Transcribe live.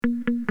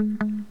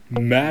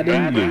Matt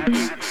and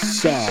Luke's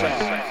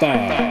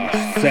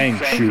Sci-Fi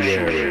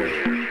Sanctuary.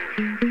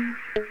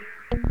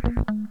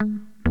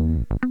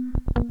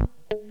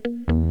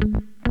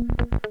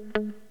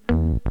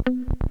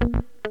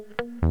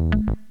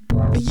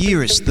 The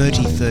year is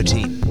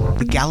 3013.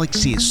 The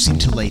galaxy is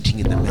scintillating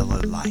in the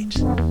mellow light.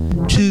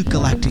 Two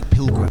galactic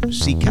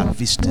pilgrims seek out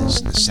vistas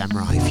in the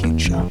samurai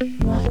future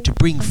to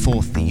bring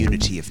forth the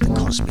unity of the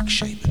cosmic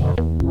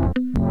shaman.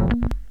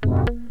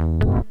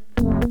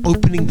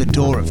 Opening the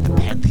door of the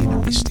pantheon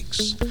of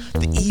mystics,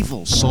 the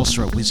evil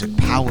sorcerer wizard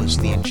powers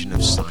the engine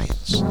of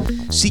science,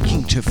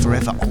 seeking to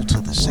forever alter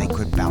the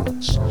sacred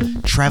balance,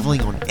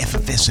 traveling on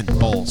effervescent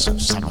balls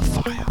of summer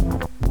fire.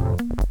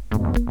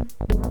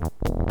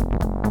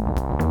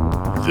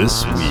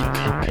 This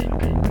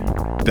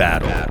week,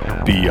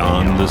 Battle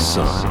Beyond the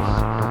Sun.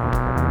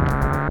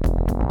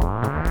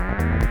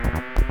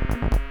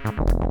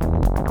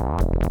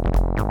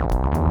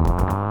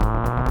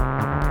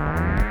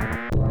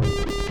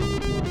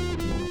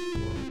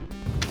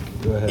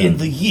 In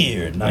the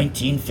year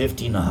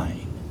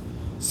 1959,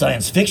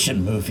 science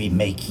fiction movie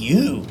Make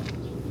You.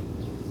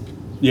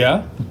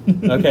 Yeah?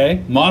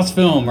 Okay.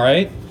 Mosfilm,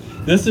 right?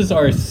 This is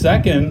our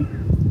second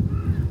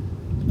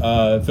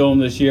film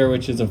this year,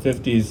 which is a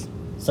 50s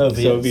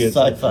Soviet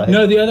sci-fi.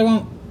 No, the other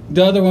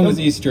one was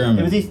East German.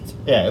 It was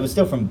it was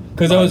still from...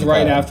 Because that was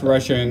right after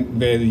Russia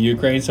invaded the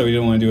Ukraine, so we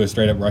didn't want to do a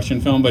straight-up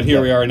Russian film, but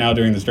here we are now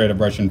doing the straight-up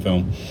Russian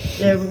film.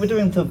 Yeah, we're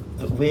doing the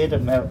weird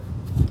American...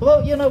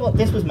 Well, you know what?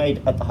 This was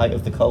made at the height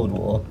of the Cold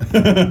War,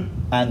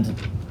 and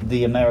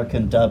the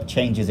American dub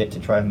changes it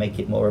to try and make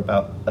it more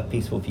about a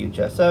peaceful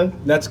future. So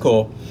that's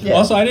cool. Yeah.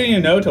 Also, I didn't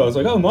even know till I was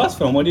like, "Oh,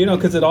 Mosfilm, what do you know?"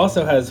 Because it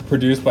also has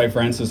produced by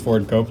Francis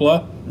Ford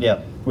Coppola.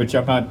 Yeah. Which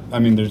I'm not. I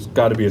mean, there's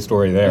got to be a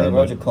story there. And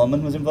Roger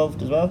Corman was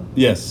involved as well.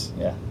 Yes.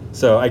 Yeah.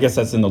 So I guess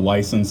that's in the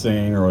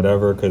licensing or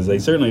whatever, because they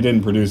certainly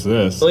didn't produce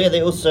this. Oh yeah,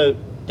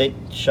 they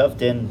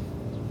shoved in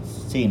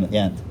scene at the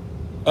end.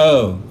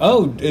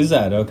 Oh, is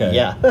that okay?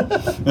 Yeah.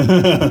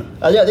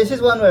 Yeah, this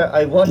is one where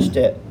I watched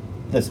it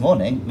this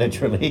morning,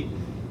 literally,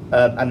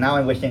 and now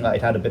I'm wishing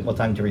I'd had a bit more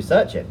time to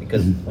research it,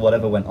 because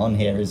whatever went on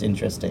here is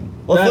interesting.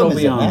 Battle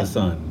Beyond the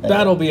Sun.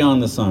 Battle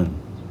Beyond the Sun.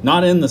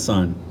 Not in the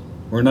sun.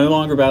 We're no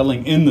longer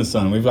battling in the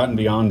sun. We've gotten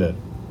beyond it.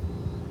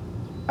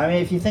 I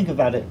mean, if you think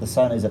about it, the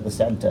sun is at the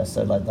center,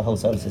 so like the whole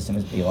solar system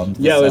is beyond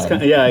the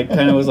sun. I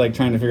kind of was like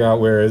trying to figure out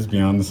where is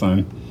beyond the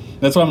sun.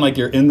 That's why I'm like,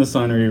 you're in the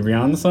sun or you're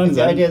beyond the sun? It's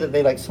the idea that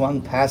they like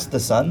swung past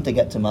the sun to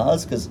get to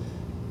Mars, because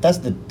that's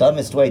the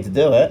dumbest way to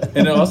do it.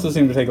 And it also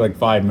seemed to take like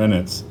 5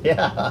 minutes.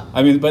 Yeah.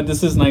 I mean, but this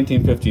is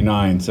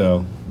 1959,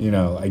 so,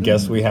 I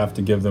guess we have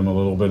to give them a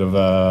little bit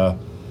of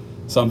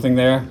something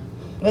there.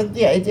 But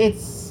yeah,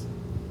 it's...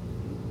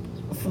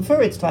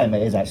 For its time,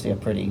 it is actually a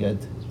pretty good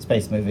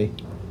space movie.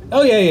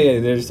 Oh, yeah.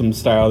 There's some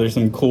style. There's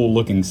some cool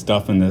looking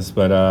stuff in this,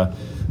 but...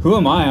 Who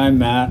am I? I'm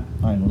Matt.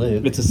 I'm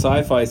Luke. It's a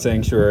sci-fi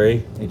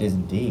sanctuary. It is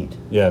indeed.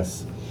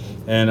 Yes.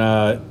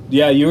 And,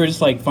 you were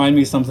just like, find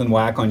me something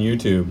whack on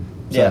YouTube.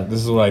 So yeah.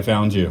 This is what I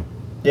found you.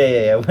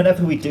 Yeah.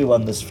 Whenever we do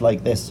one this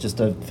like this,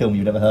 just a film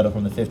you've never heard of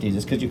from the 50s,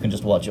 it's because you can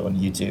just watch it on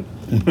YouTube.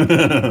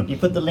 You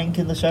put the link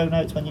in the show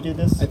notes when you do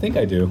this? I think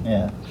I do.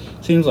 Yeah.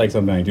 Seems like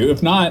something I do.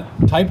 If not,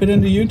 type it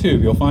into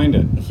YouTube. You'll find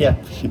it. Yeah.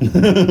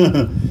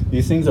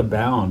 These things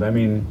abound. I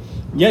mean,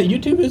 yeah,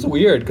 YouTube is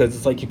weird because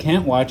it's like you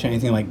can't watch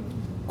anything like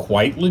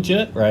quite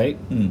legit, right?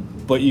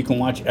 But you can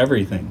watch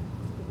everything.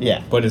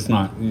 Yeah. But it's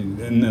not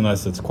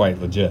unless it's quite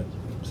legit.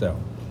 So,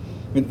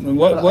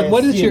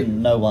 what is your?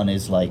 No one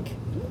is like,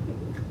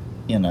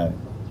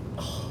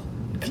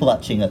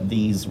 clutching at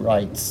these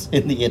rights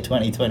in the year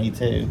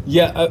 2022.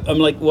 Yeah, I'm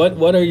like,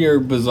 what are your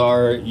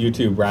bizarre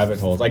YouTube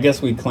rabbit holes? I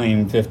guess we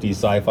claim 50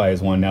 sci-fi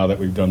as one now that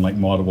we've done like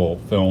multiple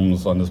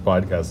films on this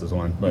podcast as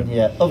one. But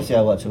yeah, obviously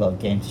I watch a lot of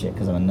game shit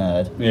because I'm a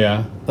nerd.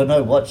 Yeah. But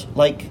no, watch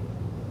like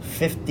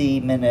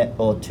 50-minute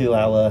or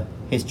 2-hour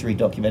history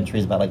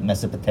documentaries about like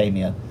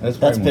Mesopotamia.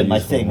 That's been my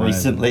thing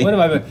recently. What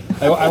have I been?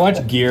 I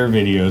watch gear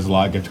videos a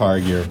lot, guitar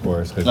gear, of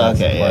course, because that's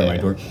part of my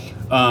tour.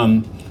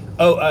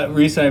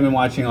 Recently I've been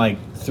watching like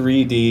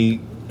 3D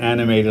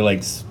animated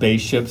like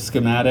spaceship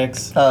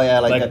schematics. Oh yeah,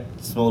 like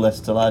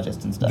smallest to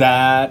largest and stuff.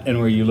 That, and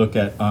where you look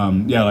at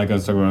like I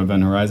was talking about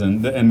Event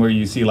Horizon, and where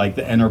you see like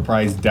the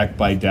Enterprise deck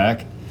by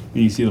deck.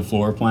 And you see the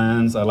floor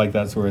plans. I like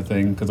that sort of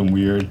thing because I'm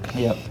weird.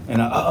 Yep.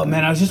 And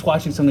I was just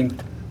watching something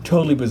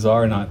totally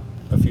bizarre not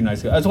a few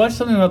nights ago. I was watching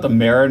something about the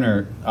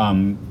Mariner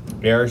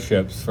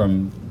airships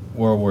from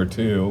World War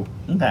II.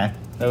 Okay.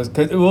 That was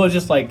it was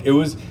just like it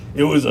was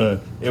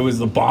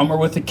the bomber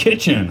with the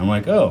kitchen. I'm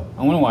like, oh,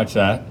 I want to watch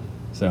that.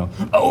 So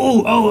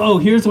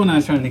here's one I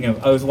was trying to think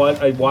of.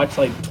 I watched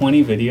like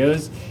 20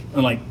 videos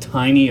on like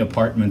tiny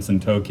apartments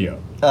in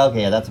Tokyo.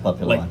 Okay, yeah, that's a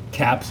popular like one.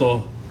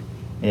 capsule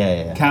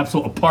Yeah.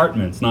 Capsule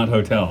apartments, not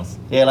hotels.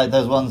 Yeah, like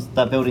those ones,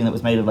 that building that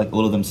was made of like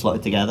all of them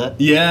slotted together.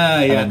 Yeah.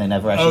 And then they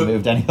never actually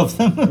moved any of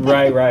them.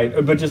 Right.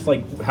 But just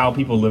like how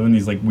people live in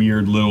these like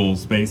weird little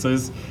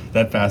spaces,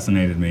 that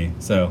fascinated me.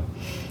 So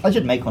I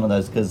should make one of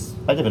those because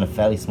I live in a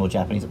fairly small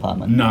Japanese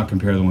apartment. not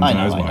compare the ones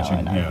I was watching.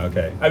 I know. Yeah,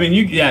 okay. I mean,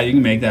 you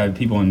can make that with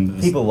people in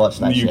Watch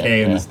that the UK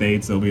shit, and the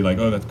States. They'll be like,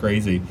 oh, that's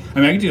crazy. I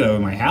mean, I can do that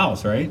with my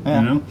house, right?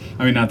 Yeah. You know?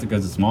 I mean, not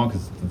because it's small,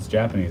 because it's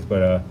Japanese,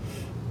 but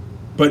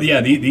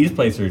yeah, these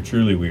places are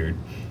truly weird.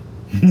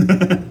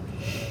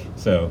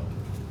 So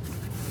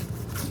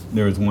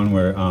there was one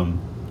where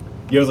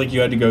it was like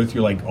you had to go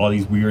through like all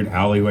these weird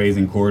alleyways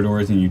and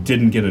corridors, and you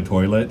didn't get a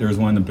toilet. There was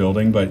one in the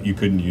building, but you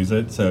couldn't use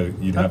it, so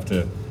you'd have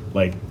to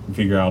like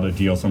figure out a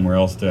deal somewhere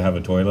else to have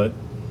a toilet.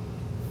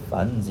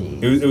 Funsies.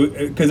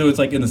 Because it was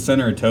like in the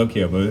center of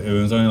Tokyo, but it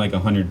was only like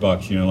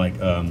 $100. You know, like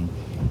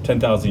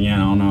 10,000 yen.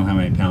 I don't know how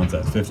many pounds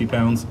that's. 50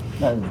 pounds.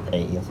 No,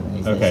 80 or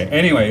something. Okay.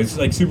 Anyway, it's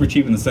like super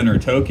cheap in the center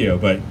of Tokyo,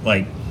 but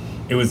like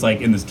it was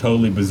like in this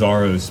totally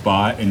bizarro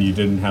spot, and you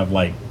didn't have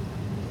like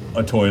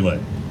a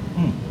toilet,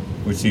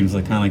 which seems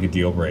like kind of like a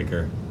deal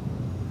breaker.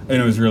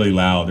 And it was really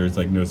loud. There's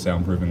like no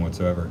soundproofing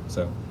whatsoever.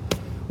 So,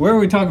 where are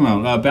we talking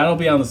about? Battle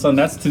Beyond the Sun.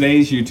 That's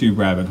today's YouTube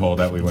rabbit hole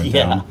that we went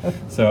down.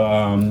 So,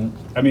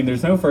 I mean,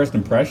 there's no first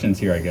impressions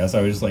here. I guess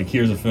I was just like,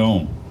 here's a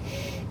film.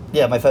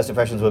 Yeah, my first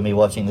impressions were me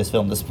watching this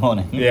film this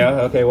morning.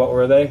 Yeah. Okay. What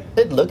were they?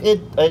 It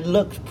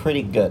looked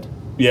pretty good.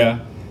 Yeah.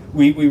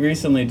 We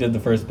recently did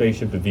the first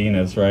Spaceship to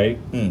Venus, right?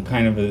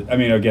 Kind of. I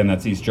mean, again,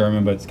 that's East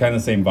German, but it's kind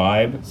of the same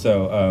vibe.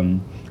 So,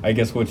 I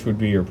guess which would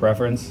be your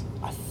preference?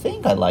 I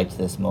think I liked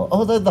this more.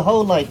 Although the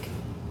whole like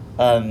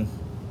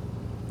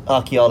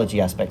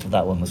archaeology aspect of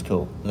that one was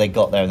cool. They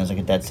got there and there's like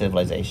a dead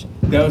civilization.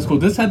 That was cool.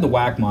 This had the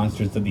whack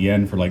monsters at the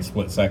end for like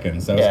split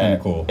seconds. That was kind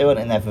of cool. It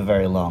wasn't in there for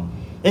very long.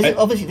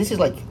 This is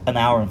like an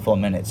hour and 4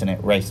 minutes, and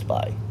it raced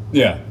by.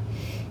 Yeah.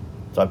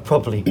 So I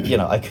probably,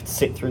 I could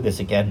sit through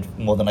this again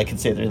more than I could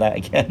sit through that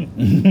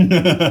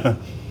again.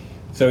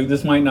 So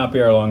this might not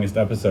be our longest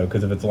episode,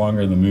 because if it's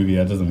longer than the movie,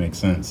 that doesn't make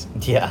sense.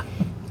 Yeah.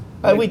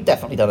 We've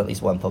definitely done at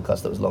least one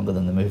podcast that was longer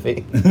than the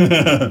movie.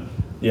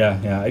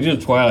 Yeah. I did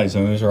a Twilight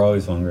Zone. Those are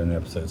always longer than the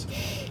episodes.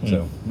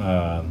 So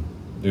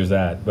there's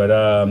that. But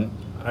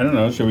I don't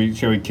know. Shall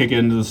we kick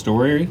into the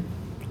story?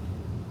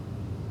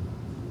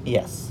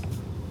 Yes.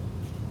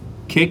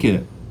 Kick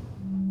it.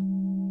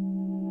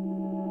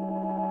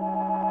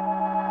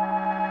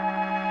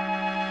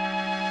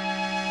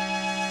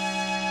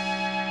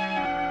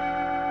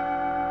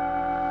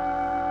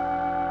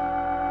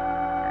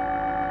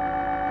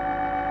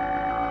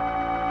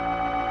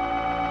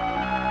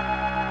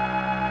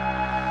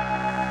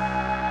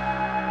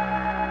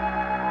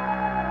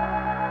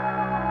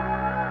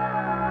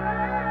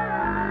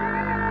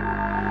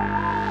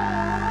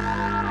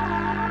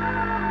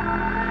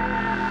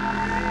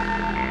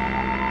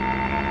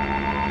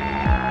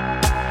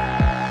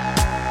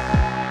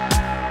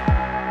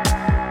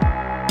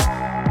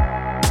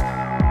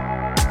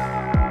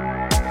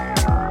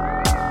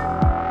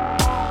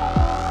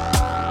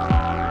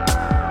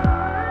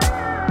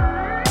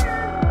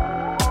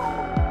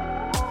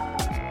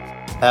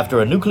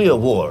 After a nuclear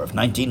war of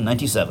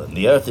 1997,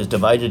 the Earth is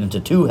divided into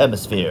two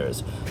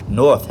hemispheres.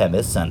 North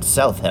Hemis and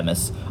South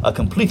Hemis are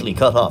completely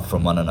cut off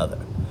from one another.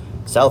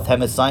 South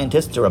Hemis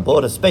scientists are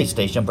aboard a space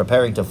station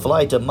preparing to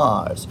fly to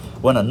Mars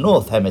when a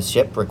North Hemis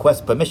ship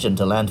requests permission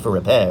to land for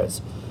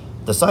repairs.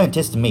 The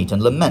scientists meet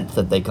and lament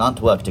that they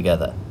can't work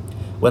together.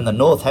 When the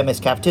North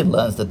Hemis captain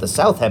learns that the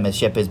South Hemis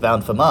ship is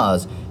bound for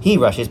Mars, he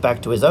rushes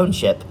back to his own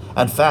ship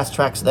and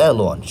fast-tracks their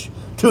launch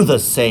to the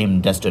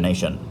same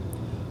destination.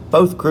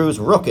 Both crews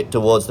rocket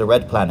towards the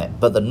Red Planet,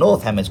 but the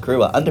North Hemis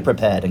crew are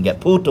underprepared and get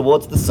pulled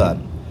towards the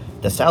Sun.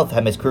 The South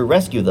Hemis crew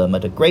rescue them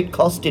at a great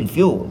cost in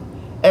fuel.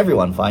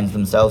 Everyone finds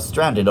themselves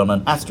stranded on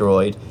an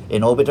asteroid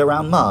in orbit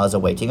around Mars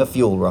awaiting a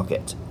fuel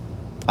rocket.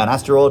 An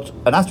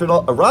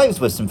astronaut arrives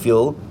with some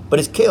fuel, but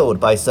is killed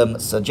by some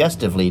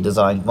suggestively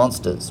designed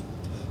monsters.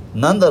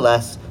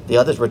 Nonetheless, the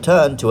others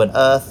return to an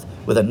Earth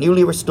with a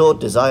newly restored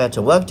desire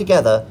to work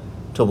together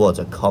towards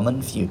a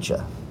common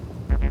future.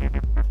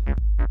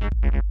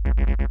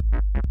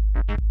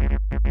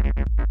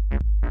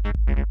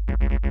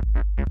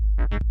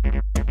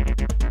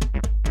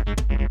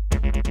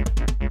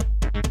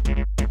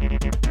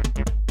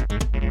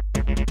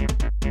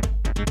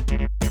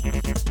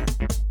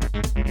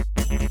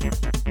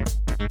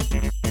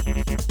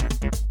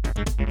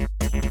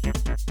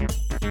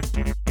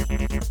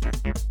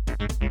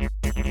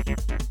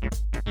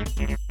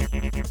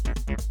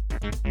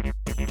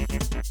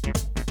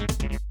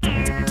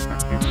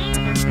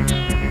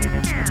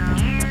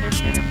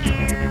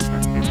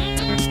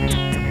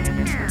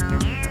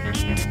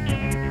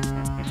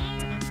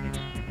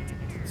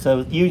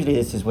 So usually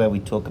this is where we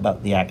talk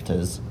about the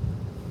actors.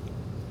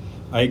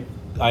 I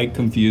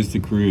confused the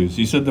crews.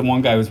 You said the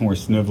one guy was more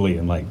snivelly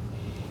and like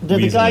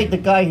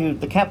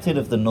the captain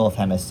of the North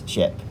Hemis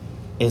ship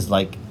is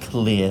like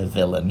clear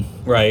villain.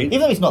 Right. Even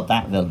though he's not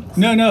that villainous.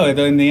 No,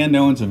 in the end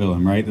no one's a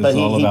villain, right? This But is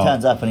all he about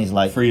turns up and he's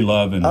like free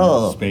love and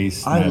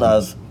space. I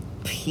love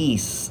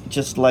peace,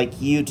 just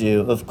like you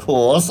do, of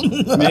course.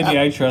 Maybe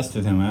I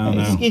trusted him. I don't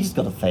know. He just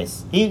got a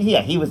face.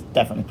 He was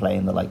definitely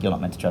playing the, like, you're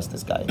not meant to trust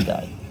this guy.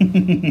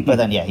 But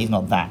then, yeah, he's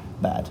not that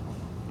bad.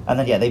 And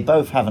then, yeah, they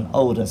both have an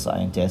older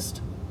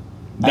scientist.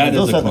 And That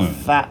there's is a also the clone.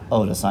 fat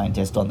older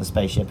scientist on the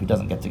spaceship who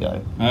doesn't get to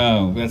go.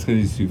 Oh, that's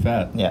because he's too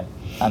fat. Yeah.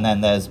 And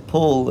then there's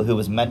Paul, who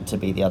was meant to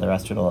be the other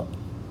astronaut.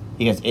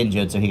 He gets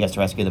injured, so he gets to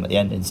rescue them at the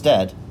end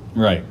instead.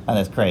 Right. And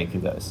there's Craig, who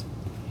goes.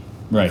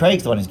 Right.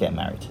 Craig's the one who's getting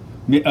married.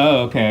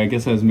 Oh, okay. I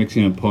guess I was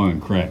mixing up Poe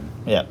and Craig.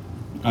 Yeah.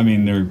 I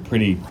mean, they're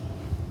pretty.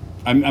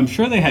 I'm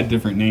sure they had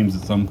different names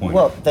at some point.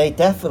 Well, they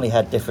definitely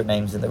had different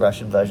names in the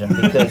Russian version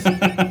because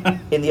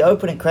in the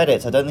opening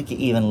credits, I don't think it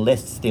even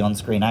lists the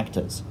on-screen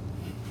actors.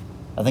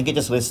 I think it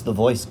just lists the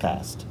voice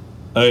cast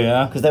Oh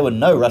yeah. because there were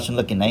no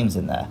Russian-looking names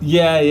in there.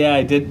 Yeah,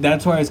 I did.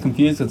 That's why I was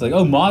confused. It's like,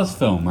 oh,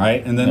 Mosfilm,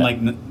 right? And then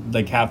Yeah.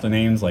 like half the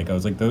names, like I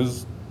was like,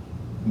 those.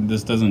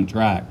 This doesn't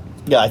track.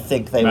 Yeah, I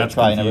think they were That's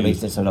trying to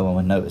confused. release it so no one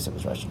would notice it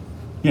was Russian.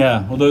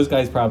 Yeah. Well, those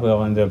guys probably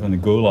all ended up in the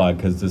gulag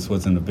because this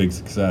wasn't a big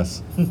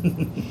success.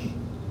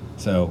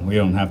 So we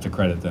don't have to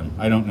credit them.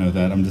 I don't know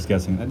that. I'm just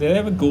guessing. Did they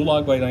have a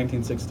gulag by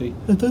 1960?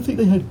 I don't think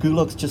they had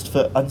gulags just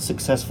for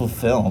unsuccessful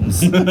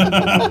films.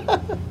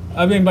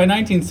 I mean, by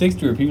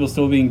 1960, were people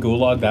still being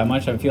gulagged that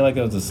much? I feel like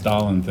it was a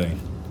Stalin thing.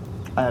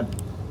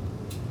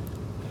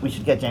 We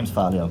should get James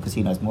Farley on because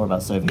he knows more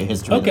about Soviet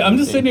history. Okay, than I'm we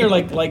just do. sitting here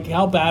like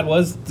how bad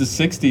was the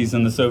 60s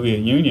in the Soviet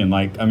Union?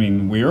 Like, I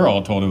mean, we were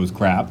all told it was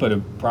crap, but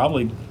it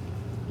probably,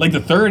 like the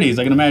 30s,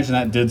 I can imagine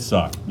that did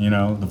suck. You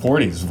know, the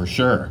 40s for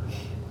sure.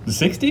 The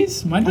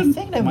 60s? I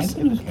think it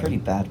was pretty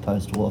bad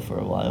post-war for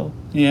a while.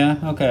 Yeah,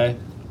 okay.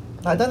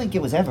 I don't think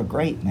it was ever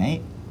great,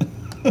 mate.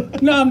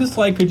 No, I'm just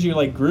like, could you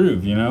like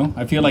groove, you know?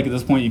 I feel like at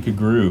this point you could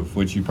groove,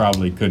 which you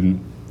probably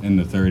couldn't in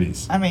the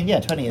 30s. I mean, yeah,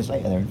 20 years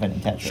later they're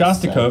inventing Tetris.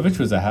 Shostakovich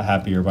was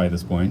happier by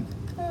this point.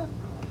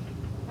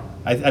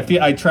 I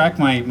feel I track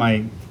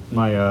my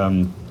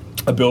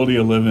ability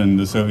to live in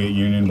the Soviet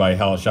Union by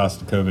how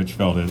Shostakovich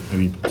felt at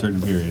any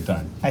certain period of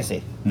time. I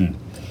see.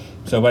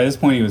 So by this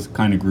point he was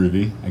kind of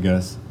groovy, I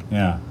guess.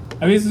 Yeah.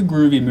 I mean, this is a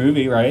groovy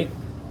movie, right?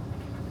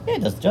 Yeah,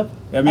 it does the job.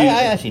 I mean-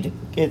 I actually do.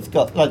 It's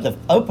got like the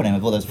opening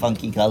with all those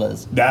funky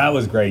colours. That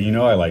was great. You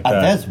know, I like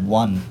that. There's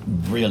one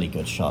really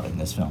good shot in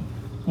this film.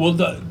 Well,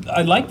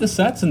 I like the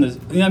sets in this.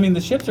 I mean,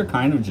 the ships are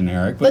kind of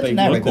generic, but They're they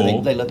generic, look but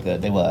cool. they look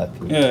good. They work.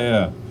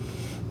 Yeah.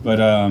 But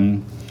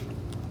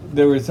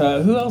there was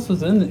who else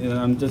was in it?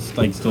 I'm just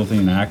like still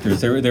thinking actors.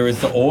 There was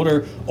the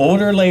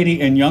older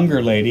lady and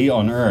younger lady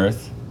on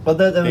Earth. Well,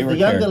 They were the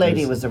younger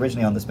lady characters. was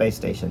originally on the space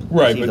station.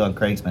 Right, She's but- the one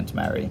Craig's meant to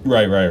marry.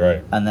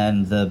 Right. And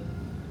then the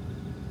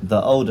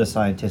older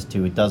scientist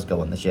who does go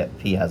on the ship,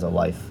 he has a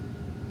wife.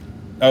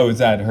 Oh, is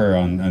that her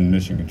on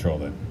Mission Control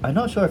then? I'm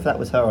not sure if that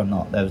was her or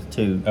not. There was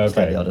two Okay.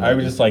 slightly older I was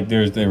ladies. just like,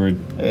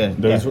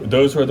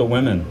 those were the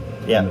women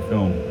Yeah. in the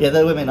film. Yeah,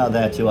 the women are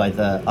there to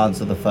either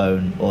answer the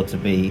phone or to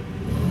be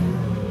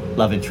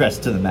love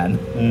interest to the men.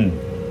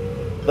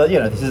 But, you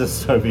know, this is a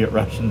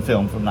Soviet-Russian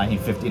film from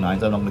 1959,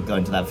 so I'm not going to go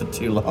into that for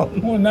too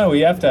long. Well, no, we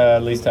have to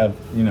at least have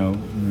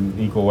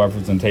equal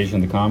representation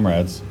of the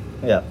comrades,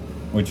 Yeah.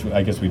 which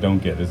I guess we don't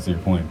get. Is your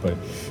point? But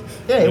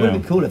Yeah, it you would know.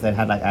 be cool if they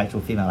had, like, actual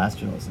female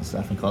astronauts and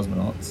stuff and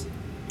cosmonauts.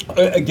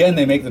 Again,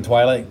 they make the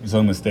Twilight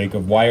Zone mistake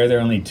of why are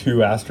there only 2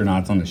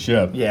 astronauts on the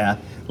ship? Yeah.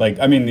 Like,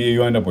 I mean,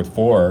 you end up with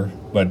 4,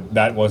 but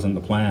that wasn't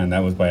the plan.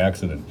 That was by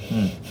accident.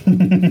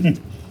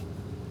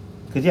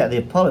 Because, yeah, the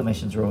Apollo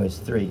missions were always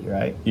 3,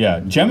 right? Yeah,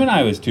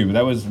 Gemini was 2, but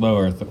that was low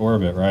Earth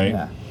orbit, right?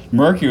 Yeah.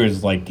 Mercury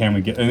was like, can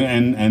we get...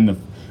 And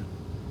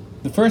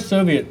the first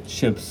Soviet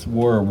ships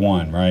were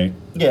 1, right?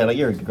 Yeah, like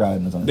Yuri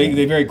Gagarin was on They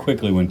it. very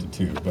quickly went to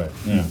 2, but,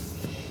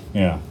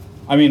 yeah.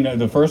 I mean,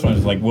 the first one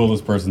is like, will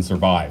this person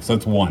survive? So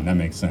that's 1. That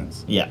makes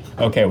sense. Yeah.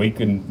 Okay, we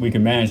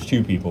can manage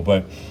 2 people,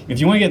 but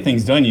if you want to get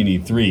things done, you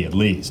need 3 at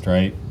least,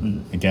 right?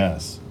 I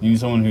guess you need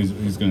someone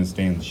who's going to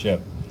stay in the ship,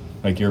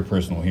 like your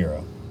personal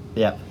hero.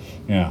 Yeah.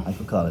 Yeah.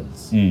 Michael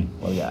Collins.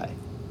 Well, yeah.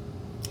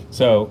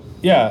 So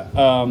yeah.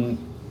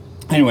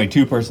 Anyway,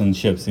 2-person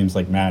ship seems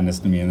like madness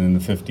to me, and in the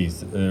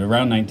 50s,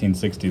 around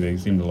 1960, they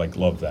seem to like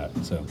love that.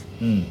 So.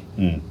 Is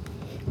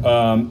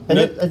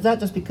that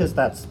just because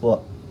that's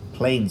what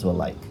planes were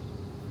like?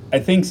 I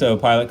think so.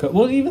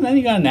 Well, even then,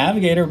 you got a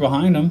navigator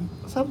behind them.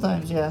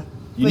 Sometimes, yeah.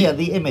 You But yeah, need-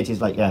 the image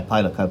is like, yeah,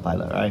 pilot,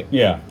 co-pilot, right?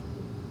 Yeah.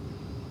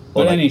 Or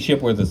But like- any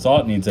ship worth its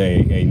salt needs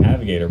a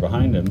navigator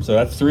behind him. So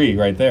that's 3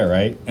 right there,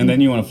 right? And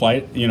then you want to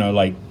flight,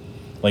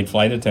 like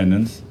flight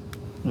attendants.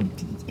 I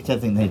don't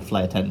think they had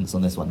flight attendants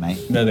on this one,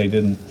 mate. No, they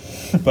didn't.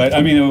 But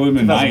I mean, it would have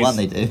been 2001 nice.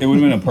 they did. It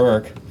would have been a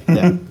perk.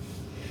 Yeah.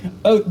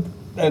 Oh,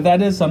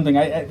 that is something.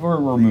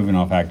 We're moving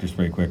off actors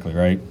pretty quickly,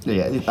 right?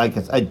 Yeah, I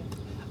guess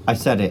I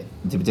said it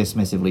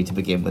dismissively to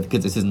begin with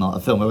because this is not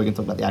a film where we're going to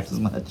talk about the actors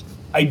much.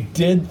 I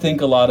did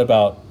think a lot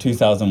about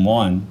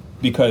 2001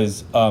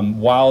 because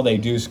while they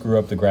do screw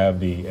up the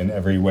gravity in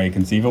every way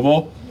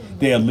conceivable,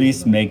 they at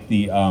least make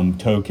the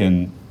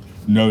token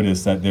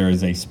notice that there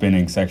is a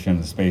spinning section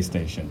of the space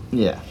station.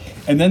 Yeah.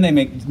 And then they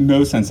make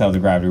no sense out of the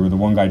gravity where the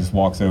one guy just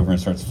walks over and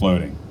starts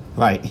floating.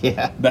 Right,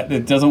 yeah. That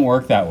it doesn't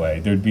work that way.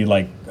 There'd be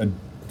like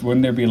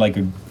wouldn't there be like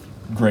a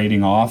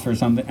grading off or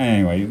something?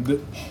 Anyway,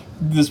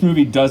 this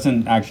movie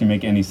doesn't actually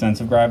make any sense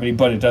of gravity,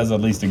 but it does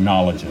at least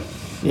acknowledge it.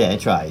 Yeah, it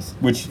tries.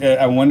 Which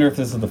I wonder if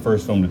this is the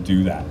first film to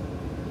do that.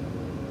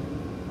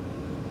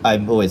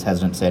 I'm always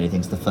hesitant to say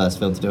anything's the first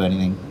film to do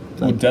anything.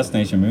 Well,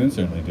 Destination Moon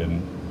certainly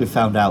didn't. We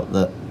found out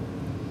that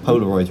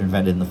Polaroids were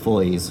invented in the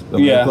 40s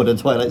when we Yeah. recorded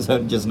Twilight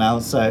Zone just now,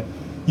 so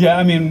Yeah,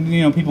 I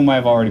mean, people might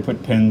have already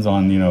put pins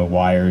on,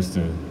 wires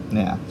to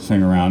yeah.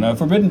 swing around.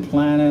 Forbidden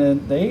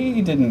Planet,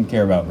 they didn't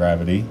care about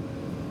gravity.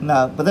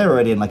 No, but they're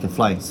already in like a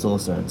flying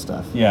saucer and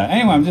stuff. Yeah.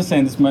 Anyway, I'm just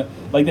saying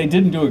like they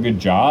didn't do a good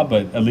job,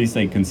 but at least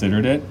they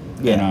considered it.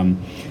 Yeah.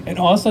 And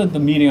also the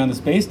meeting on the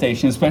space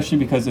station, especially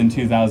because in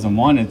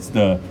 2001 it's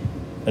the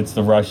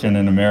Russian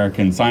and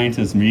American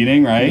scientists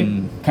meeting, right?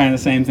 Kind of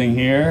the same thing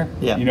here.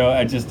 Yeah.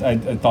 I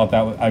thought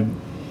that was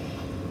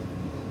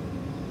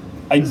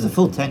This is a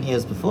full 10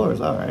 years before, is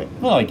that right?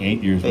 well, like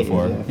 8 years 8 years,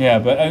 before. yeah. Yeah,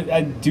 but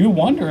I do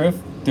wonder if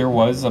there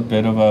was a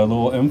bit of a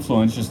little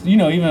influence, just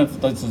even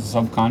if it's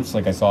subconscious,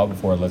 like I saw it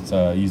before. Let's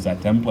use that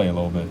template a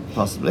little bit.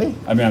 Possibly.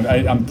 I mean,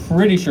 I'm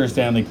pretty sure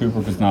Stanley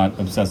Kubrick was not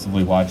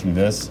obsessively watching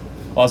this.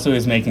 Also, he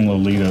was making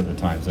Lolita at the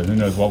time, so who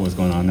knows what was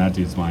going on in that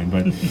dude's mind.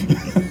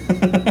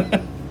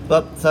 But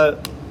But, so,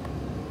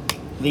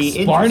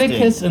 the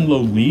Spartacus and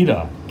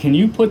Lolita, can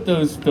you put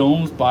those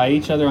films by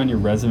each other on your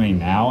resume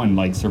now and,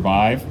 like,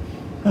 survive?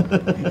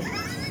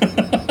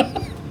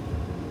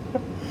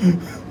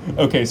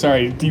 Okay,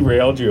 sorry,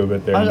 derailed you a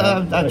bit there.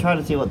 I'm trying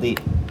to see what the...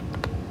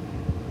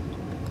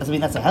 I mean,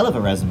 that's a hell of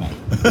a resume.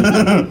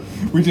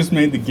 We just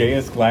made the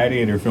gayest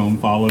gladiator film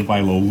followed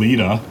by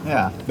Lolita.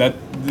 Yeah.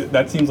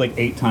 That seems like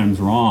 8 times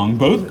wrong.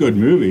 Both good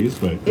movies,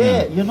 but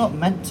Yeah, you're not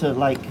meant to,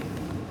 like,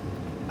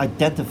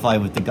 identify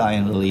with the guy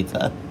in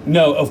Lolita.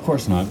 no, of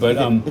course not. But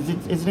Is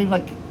his name,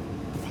 like,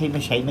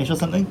 Hamish or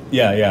something?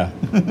 yeah.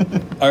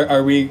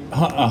 Are we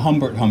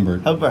Humbert?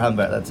 Humbert,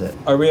 that's it.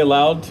 Are we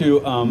allowed to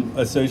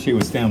associate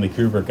with Stanley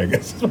Kubrick? I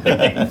guess is my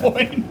main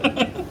point.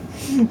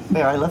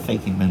 Yeah, I love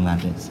faking moon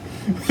landings.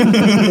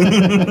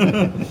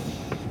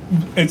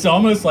 It's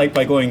almost like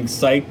by going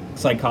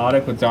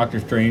psychotic with Doctor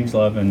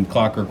Strangelove and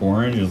Clockwork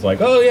Orange. It's like,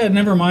 oh yeah,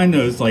 never mind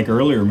those like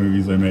earlier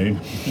movies I made.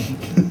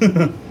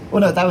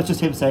 Well, no, that was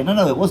just him saying,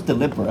 no, it was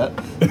deliberate.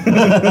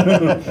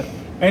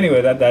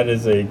 Anyway, that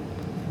is a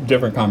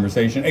different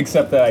conversation.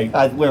 Except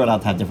that We're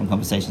allowed to have different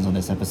conversations on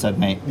this episode,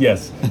 mate.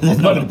 yes, There's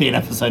not going to be an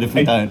episode if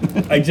we don't.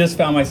 I just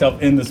found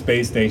myself in the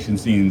space station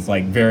scenes,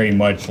 like very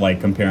much like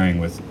comparing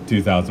with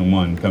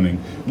 2001,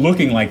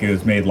 looking like it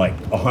was made like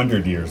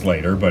 100 years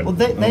later, but Well,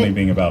 they- only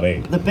being about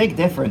 8. The big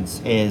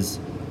difference is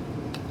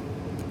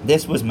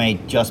this was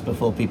made just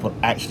before people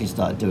actually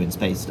started doing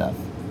space stuff.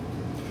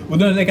 Well,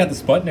 then they got the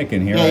Sputnik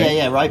in here,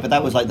 Yeah, right? right, but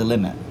that was like the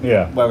limit.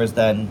 Yeah. Whereas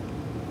then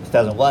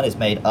 2001 is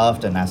made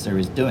after NASA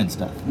is doing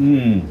stuff.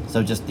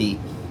 So just the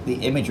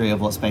imagery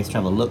of what space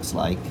travel looks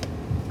like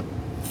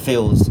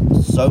feels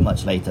so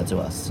much later to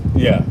us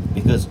Yeah.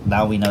 because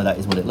now we know that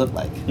is what it looked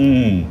like.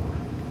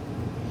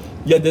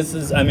 Yeah, this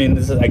is, I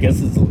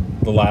guess it's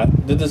the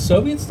last, did the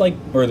Soviets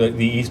or the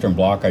Eastern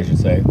Bloc, I should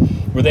say,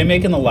 were they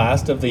making the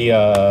last of the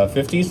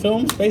 50s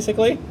films,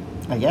 basically?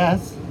 I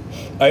guess.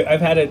 I've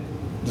had it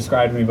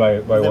described to me by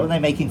Were they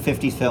making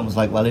 50s films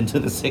like well into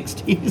the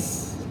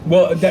 60s?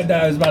 Well, that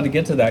I was about to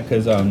get to that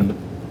because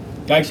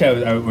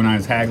actually, when I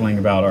was haggling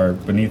about our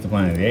Beneath the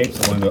Planet of the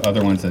Apes, one of the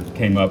other ones that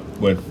came up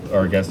with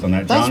our guest on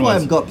that, That's John, why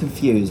was I've got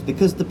confused,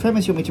 because the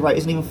premise you want me to write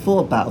isn't even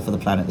for Battle for the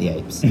Planet of the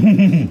Apes.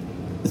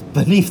 It's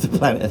Beneath the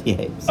Planet of the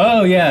Apes.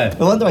 oh yeah,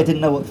 No wonder I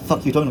didn't know what the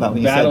fuck you were talking about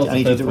when you Battle's said I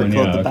need the you to fifth one,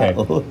 record yeah, the okay.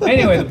 battle.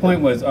 Anyway, the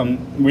point was,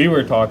 we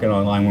were talking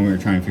online when we were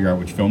trying to figure out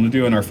which film to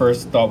do, and our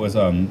first thought was,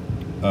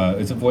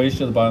 it's a Voyage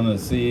to the Bottom of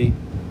the Sea,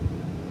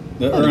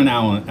 the Ern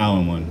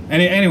Allen one.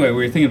 Anyway, we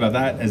were thinking about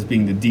that as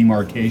being the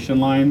demarcation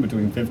line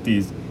between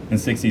 50s and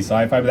 60s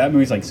sci-fi, but that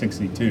movie's like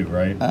 62,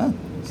 right? Huh?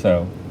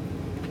 So,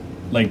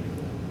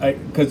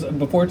 because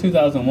before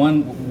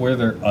 2001, were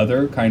there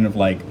other kind of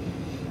like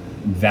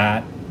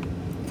that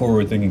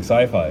forward-thinking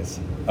sci-fis?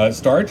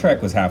 Star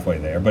Trek was halfway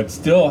there, but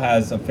still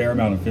has a fair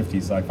amount of 50s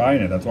sci-fi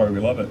in it. That's why we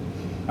love it.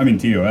 I mean,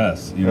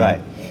 TOS, you know?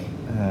 Right.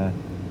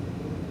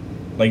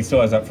 Like, it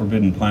still has that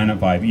Forbidden Planet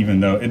vibe, even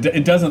though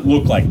it doesn't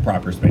look like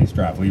proper space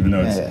travel, even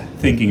though it's Yeah.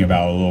 thinking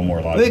about it a little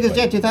more logically.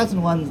 Because,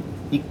 2001,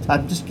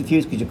 I'm just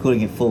confused because you're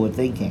calling it forward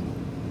thinking.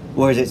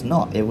 Whereas it's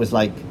not. It was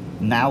like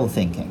now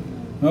thinking.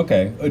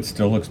 Okay, it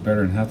still looks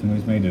better than half the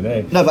movies made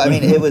today. No, but I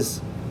mean, it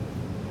was...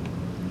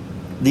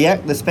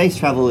 The space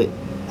travel it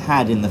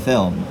had in the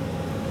film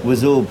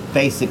was all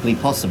basically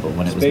possible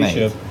when it was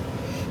Spaceship.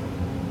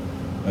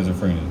 made. As a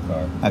free new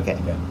car. Okay.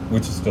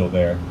 Which is still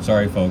there.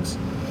 Sorry, folks.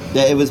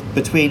 Yeah, it was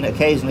between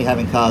occasionally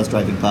having cars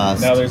driving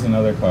past Now there's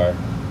another car.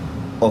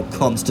 or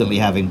constantly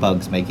having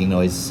bugs making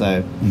noise.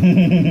 So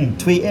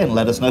tweet in,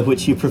 let us know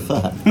which you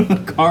prefer.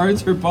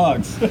 Cars or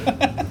bugs?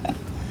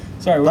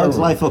 Sorry, where Bugs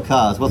were we? Life or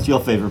Cars? What's your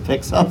favourite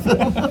Pixar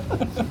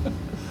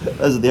film?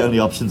 Those are the only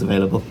options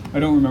available. I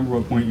don't remember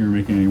what point you were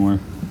making anymore.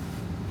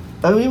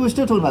 Oh, we were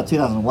still talking about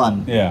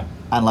 2001 Yeah.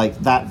 and like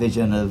that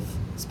vision of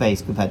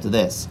space compared to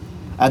this.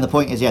 And the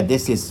point is,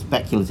 this is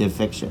speculative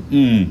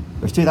fiction.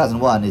 Whereas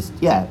 2001 is,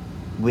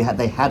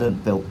 they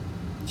hadn't built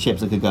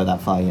ships that could go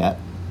that far yet.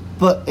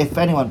 But if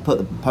anyone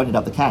ponied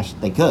up the cash,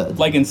 they could.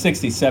 Like in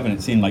 67,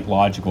 it seemed like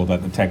logical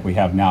that the tech we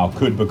have now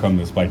could become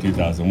this by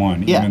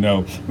 2001, even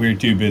though we were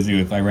too busy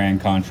with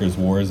Iran-Contra's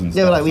wars and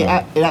stuff.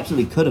 Yeah, but it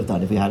absolutely could have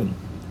done if we hadn't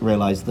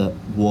realised that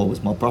war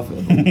was more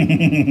profitable.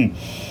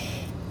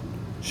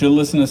 Should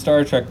listen to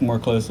Star Trek more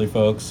closely,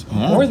 folks.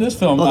 Yeah. Or this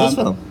film. Or this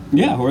film.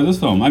 Yeah, or this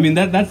film. I mean,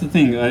 that's the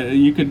thing.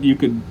 You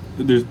could.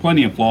 There's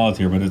plenty of flaws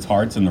here, but its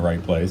heart's in the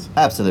right place.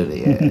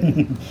 Absolutely,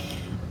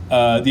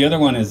 yeah. The other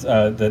one is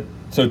that.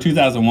 So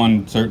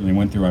 2001 certainly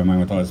went through my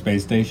mind with all the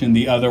space station.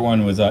 The other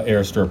one was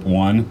Airstrip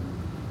 1.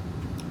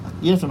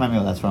 You just remind me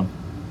what that's from.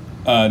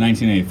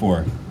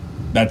 1984.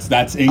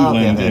 That's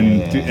England in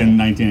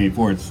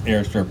 1984. It's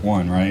Airstrip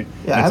 1, right?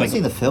 Yeah, I haven't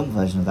seen the film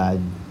version of that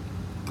in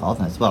God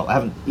knows. Well, I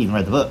haven't even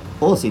read the book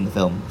or seen the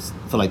film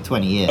for like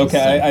 20 years.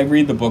 Okay, so. I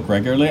read the book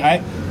regularly.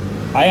 I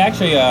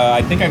actually,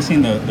 I think I've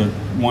seen the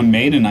one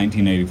made in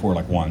 1984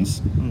 like once,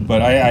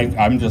 but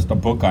I'm just a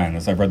book guy on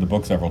this. I've read the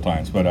book several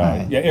times, but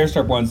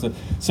Airstrip 1.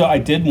 So I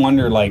did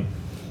wonder, like,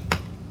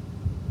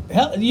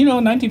 hell,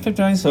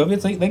 1959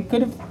 Soviets, they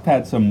could have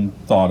had some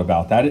thought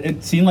about that.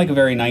 It seemed like a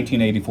very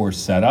 1984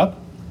 setup.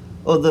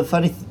 Well, the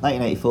funny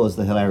 1984 is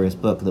the hilarious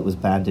book that was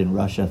banned in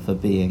Russia for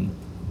being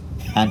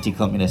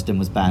anti-communist and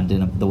was banned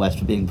in the West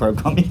for being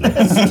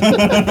pro-communist.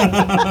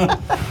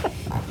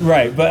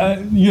 Right,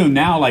 but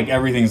now like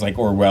everything's like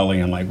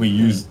Orwellian. Like we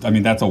use,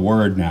 that's a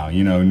word now.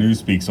 New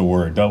speaks a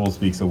word, double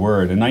speaks a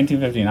word. In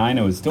 1959,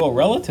 it was still a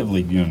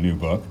relatively new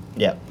book.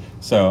 Yeah.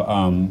 So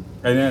and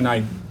then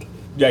I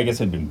guess it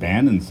had been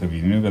banned in the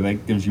Soviet Union, but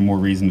that gives you more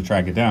reason to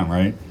track it down,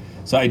 right?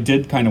 So I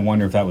did kind of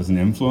wonder if that was an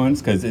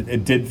influence because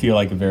it did feel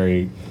like a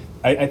very.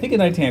 I think in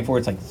 1984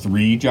 it's like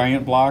 3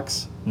 giant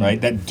blocks, right,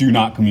 that do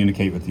not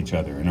communicate with each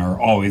other and are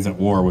always at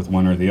war with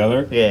one or the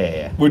other.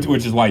 Yeah.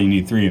 Which is why you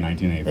need 3 in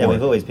 1984. Yeah,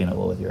 we've always been at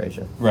war with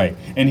Eurasia. Right,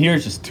 and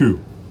here's just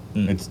 2.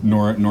 It's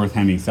North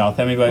Hemi, South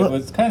Hemi, but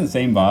it's kind of the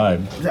same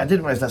vibe. I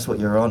didn't realize that's what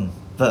you're on,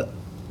 but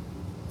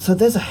so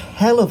there's a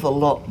hell of a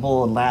lot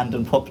more land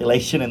and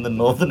population in the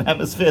northern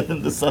hemisphere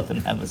than the southern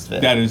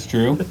hemisphere. That is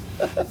true,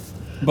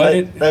 but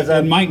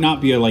it might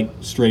not be a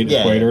straight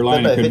equator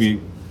line. It could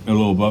be a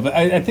little above it.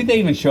 I think they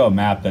even show a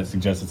map that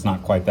suggests it's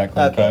not quite that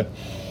clear cut.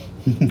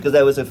 Because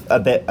there was a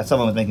bit,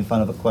 someone was making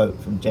fun of a quote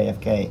from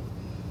JFK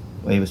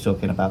where he was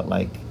talking about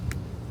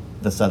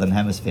the southern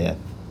hemisphere,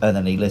 and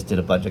then he listed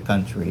a bunch of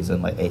countries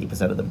and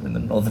 80% of them were in the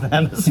northern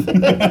hemisphere.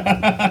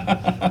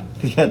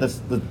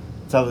 The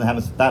southern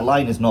hemisphere, that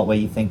line is not where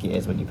you think it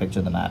is when you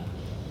picture the map.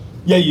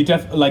 Yeah, you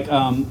definitely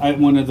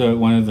one of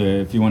the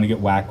if you want to get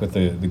whacked with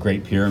the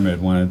Great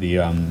Pyramid, one of the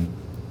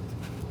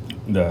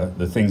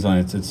things on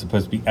it's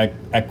supposed to be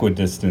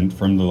equidistant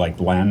from the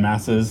land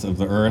masses of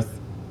the Earth.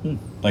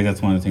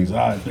 That's one of the things.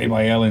 It's made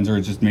by aliens, or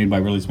it's just made by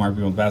really smart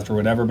people faster, or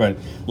whatever. But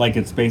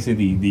it's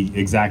basically the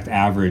exact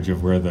average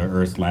of where the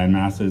Earth's land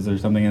mass is, or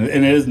something, and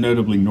it is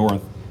notably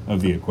north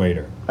of the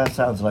equator. That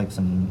sounds like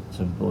some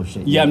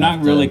bullshit. Yeah, I'm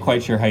not really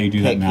quite sure how you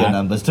do that math. Pick your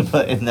numbers to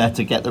put in there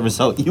to get the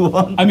result you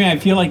want. I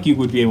feel like you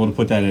would be able to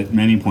put that at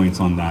many points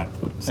on that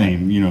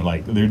same,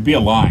 there'd be a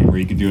line where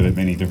you could do it at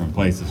many different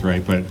places,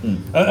 right? But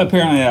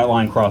apparently that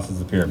line crosses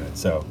the pyramid,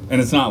 and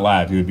it's not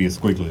lagged, it would be a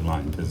squiggly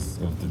line because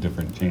of the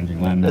different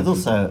changing land masses.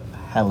 There's also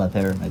hella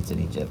pyramids in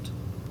Egypt.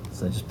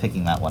 So just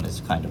picking that one is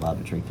kind of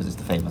arbitrary because it's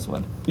the famous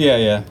one.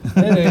 Yeah.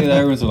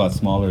 That one's a lot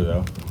smaller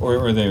though,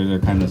 or they're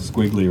kind of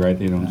squiggly, right?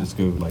 They don't just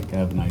go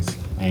have a nice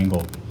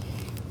angle.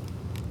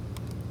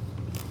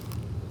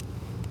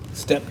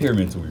 Step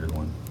pyramid's a weird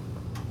one.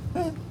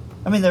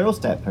 They're all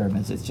step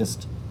pyramids. It's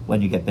just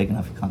when you get big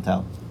enough, you can't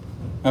tell.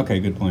 Okay,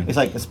 good point. It's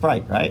like the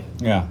Sprite, right?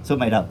 Yeah. It's all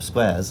made up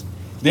squares.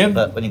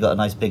 But when you got a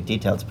nice big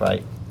detailed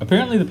Sprite.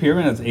 Apparently the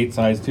pyramid has 8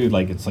 sides too,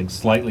 it's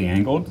slightly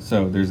angled,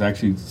 so there's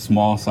actually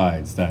small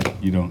sides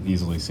that you don't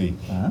easily see.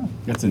 Oh.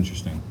 That's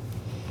interesting.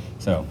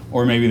 So,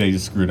 or maybe they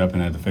just screwed up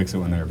and had to fix it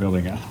when they were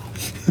building it.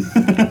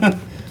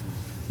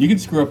 You can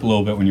screw up a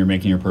little bit when you're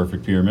making your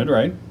perfect pyramid,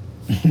 right?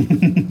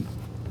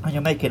 When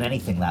you're making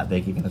anything that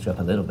big, you can screw up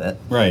a little bit.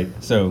 Right.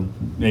 So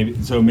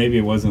maybe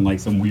it wasn't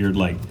some weird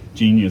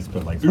genius,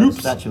 but oops.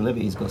 The Statue of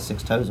Liberty's got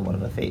 6 toes on one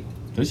of her feet.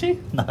 Does she?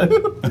 No.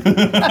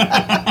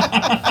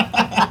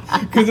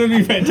 Because it'd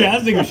be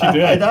fantastic if she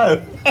did. I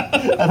know.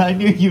 And I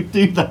knew you'd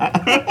do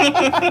that.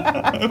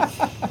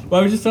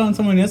 Well, I was just telling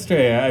someone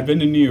yesterday, I've been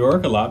to New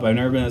York a lot, but I've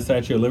never been to the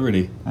Statue of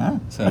Liberty.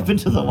 So. I've been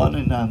to the one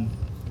in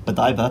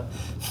Odaiba.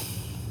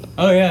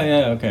 Oh,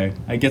 yeah, okay.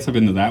 I guess I've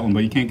been to that one,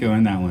 but you can't go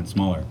in that one. It's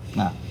smaller.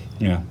 Nah.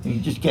 Yeah. You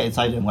just get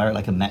inside and wear it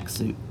like a mech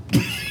suit.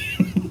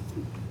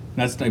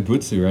 That's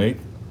Daibutsu, right?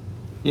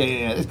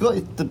 Yeah. It's got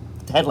the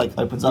head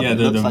opens up. Yeah, it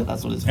looks like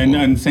that's what it's for. And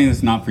I'm saying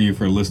this not for you,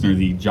 for a listener,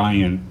 the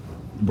giant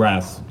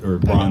brass or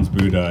bronze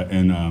Buddha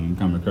in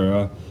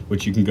Kamakura,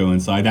 which you can go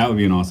inside. That would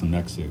be an awesome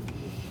mech suit.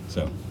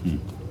 So.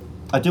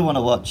 I do want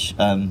to watch,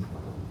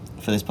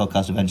 for this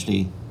podcast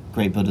eventually,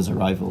 Great Buddha's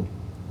Arrival.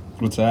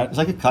 What's that? It's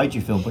like a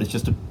kaiju film, but it's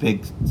just a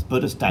big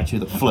Buddha statue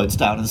that floats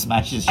down and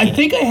smashes shit. I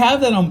think I have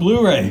that on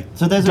Blu-ray.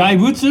 So there's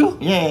Daibutsu?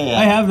 Yeah.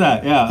 I have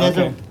that, yeah.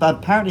 There's but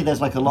apparently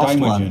there's like a lost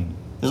Daimujin. one.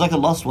 There's like a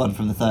lost one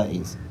from the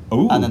 30s.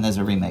 Ooh. And then there's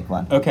a remake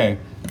one. Okay.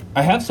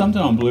 I have something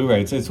on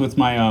Blu-ray. It's with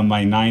my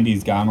my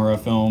 90s Gamera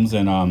films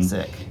and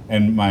Sick.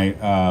 and my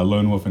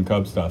Lone Wolf and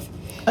Cub stuff.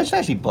 I should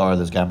actually borrow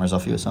those cameras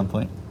off you at some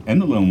point.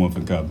 And the Lone Wolf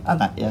and Cub. And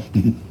that, yeah.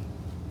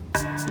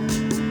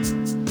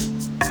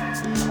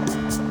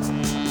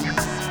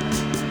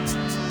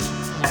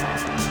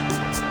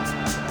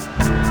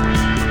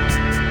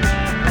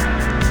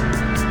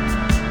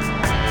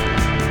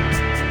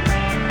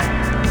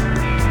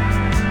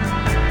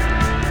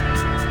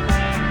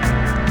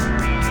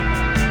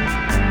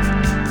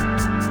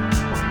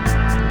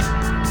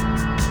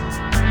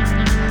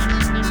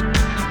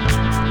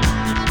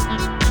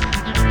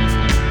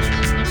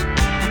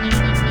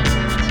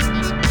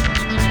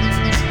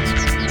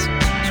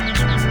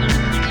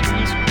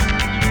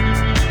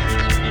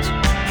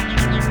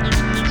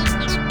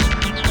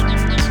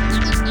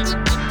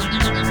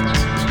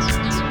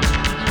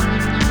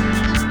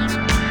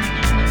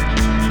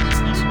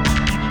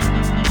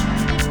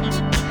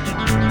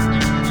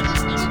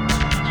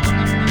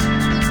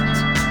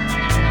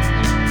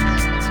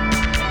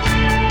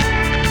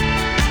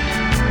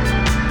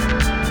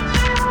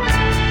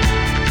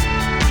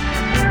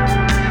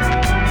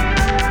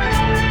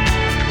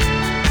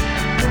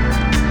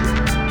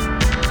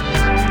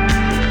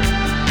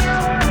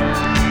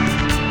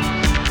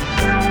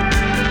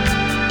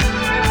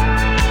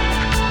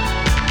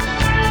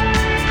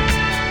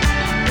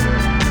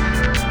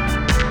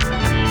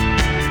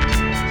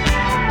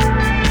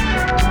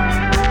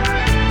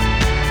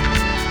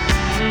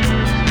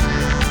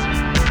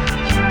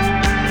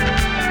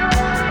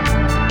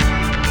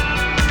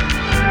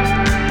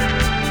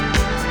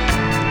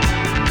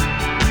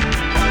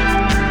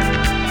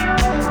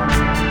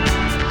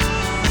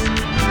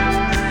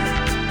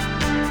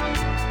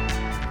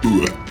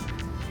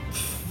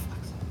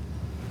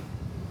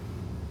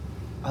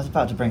 I was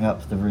about to bring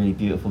up the really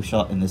beautiful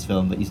shot in this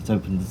film, but you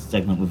opened the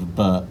segment with a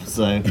burp,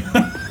 so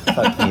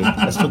fuck you.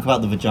 Let's talk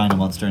about the vagina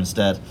monster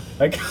instead.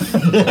 And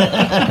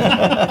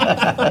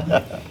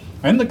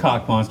the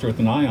cock monster with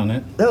an eye on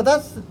it. No,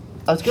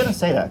 I was going to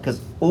say that,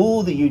 because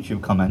all the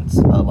YouTube comments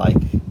are like,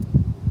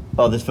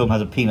 oh, this film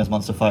has a penis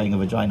monster fighting a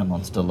vagina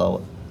monster,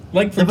 lol.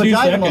 Like for The 2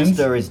 vagina seconds.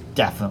 monster is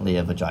definitely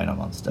a vagina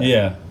monster.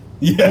 Yeah.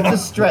 It's Yeah. a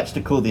stretch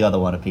to call the other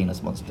one a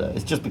penis monster.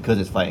 It's just because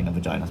it's fighting a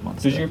vagina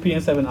monster. Does your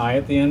penis have an eye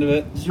at the end of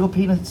it? Is your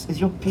penis It's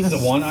a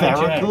one-eyed jack.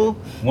 spherical?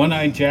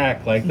 One-eyed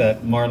Jack, like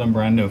that Marlon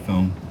Brando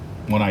film.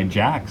 One-eyed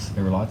Jacks.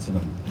 There were lots of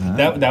them.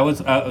 Ah. That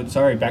was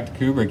sorry. Back to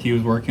Kubrick. He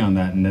was working on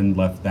that and then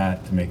left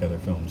that to make other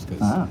films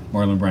because Ah.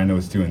 Marlon Brando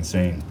was too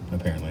insane,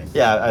 apparently.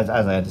 Yeah, as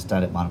I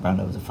understand it, Marlon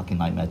Brando was a fucking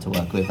nightmare to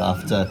work with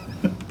after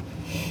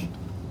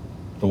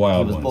The he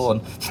Wild was Ones.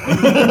 born.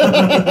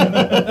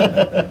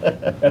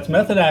 That's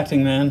method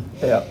acting, man.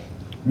 Yeah.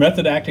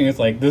 Method acting is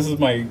like, this is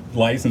my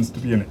license to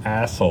be an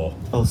asshole.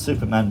 Oh,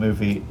 Superman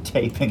movie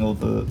taping all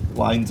the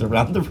lines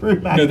around the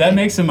room. No, that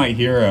makes him my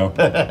hero.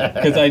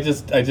 Because I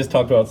just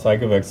talked about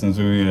Psychovex in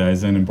Zooey that I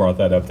was in and brought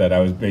that up that I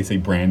was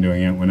basically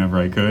brandoing it whenever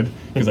I could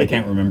because I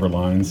can't remember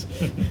lines.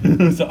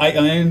 So I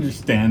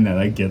understand that.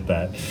 I get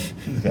that.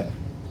 Okay.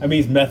 I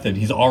mean, he's method.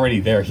 He's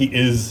already there. He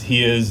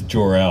is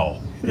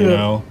Jor-El, you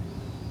know?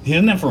 He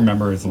doesn't have to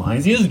remember his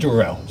lines. He is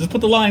Jor-El. Just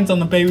put the lines on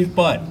the baby's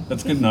butt.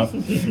 That's good enough.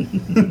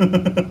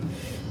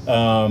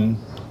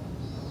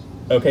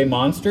 Okay,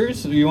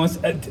 monsters. You want?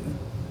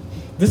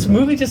 This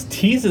movie just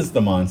teases the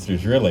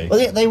monsters, really.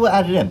 Well, they were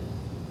added in.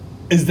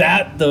 Is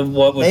that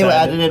what was They were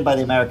added? added in by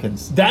the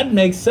Americans. That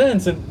makes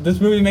sense. This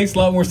movie makes a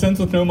lot more sense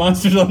with no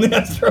monsters on the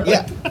asteroid.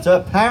 Yeah. So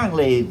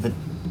apparently,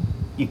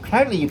 you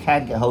can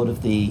get hold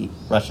of the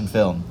Russian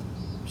film,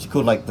 which is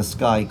called like The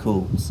Sky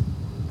Calls,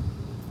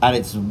 and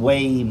it's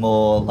way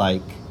more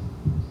like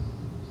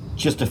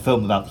just a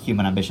film about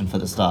human ambition for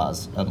the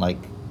stars, and like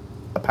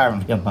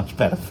apparently a much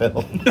better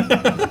film.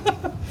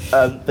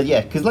 But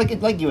yeah, because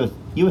like you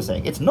were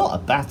saying, it's not a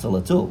battle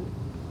at all.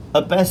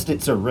 At best,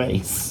 it's a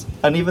race,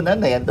 and even then,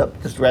 they end up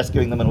just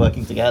rescuing them and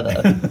working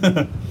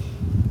together.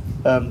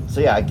 So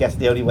yeah, I guess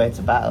the only way it's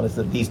a battle is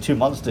that these two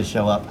monsters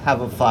show up,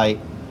 have a fight,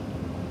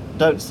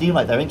 don't seem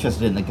like they're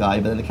interested in the guy,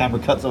 but then the camera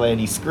cuts away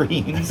and he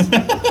screams.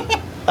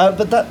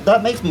 But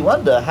that makes me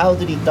wonder, how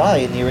did he die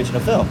in the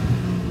original film?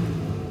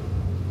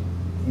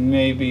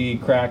 Maybe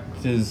cracked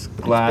his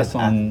glass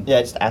on.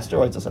 Yeah, just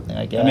asteroids or something,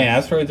 I guess. I mean,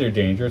 asteroids are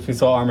dangerous. We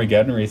saw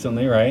Armageddon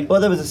recently, right?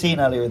 Well, there was a scene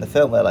earlier in the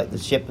film where like the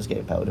ship was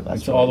getting powered with It's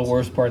asteroids. all the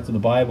worst parts of the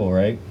Bible,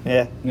 right?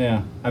 Yeah.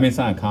 Yeah. I mean, it's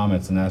not a comet,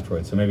 it's an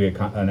asteroid. So maybe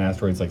an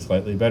asteroid's like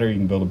slightly better. You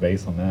can build a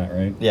base on that,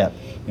 right? Yeah.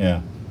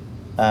 Yeah.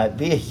 But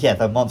yeah,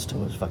 the monster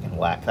was fucking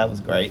whack. That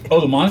was great.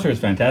 Oh, the monster is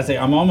fantastic.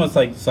 I'm almost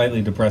like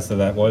slightly depressed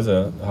that was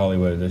a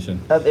Hollywood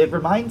edition. It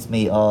reminds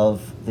me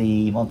of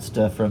the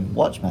monster from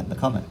Watchmen, the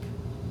comic.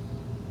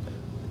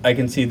 I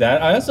can see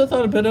that. I also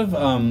thought a bit of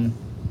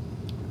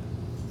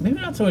maybe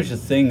not so much a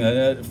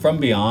thing. From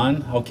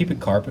Beyond, I'll keep it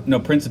Carpenter. No,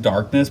 Prince of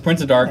Darkness.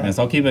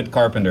 I'll keep it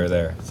Carpenter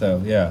there.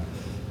 So yeah.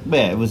 But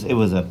yeah, it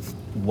was a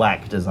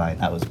whack design.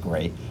 That was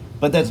great.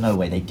 But there's no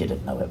way they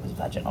didn't know it was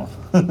vaginal.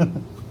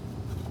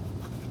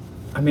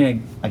 I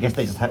mean, I guess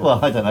they just had.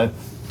 Well, I don't know.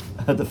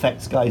 Had the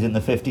effects guys in the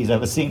 50s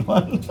ever seen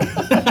one?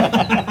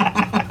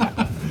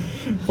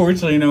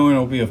 fortunately, no one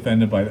will be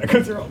offended by that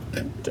because they're all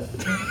dead.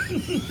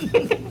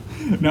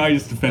 No, I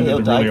just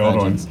offended the really old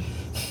ones.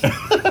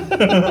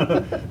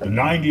 The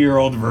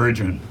 90-year-old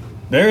virgin.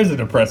 There's a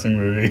depressing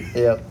movie.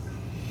 Yep.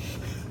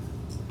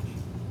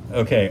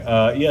 Okay,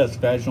 yes,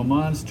 vaginal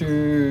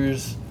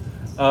monsters.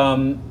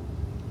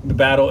 The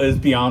battle is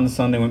beyond the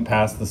sun. They went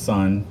past the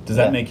sun. Does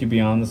that make you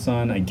beyond the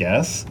sun? I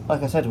guess.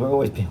 Like I said, we're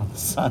always beyond the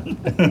sun.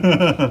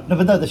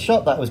 No, the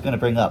shot that I was going to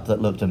bring up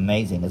that looked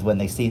amazing is when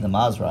they see the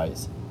Mars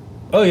rise.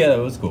 Oh yeah, that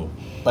was cool.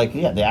 Like,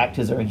 yeah, the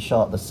actors are in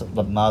shot.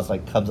 The Mars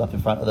like comes up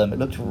in front of them. It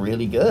looked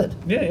really good.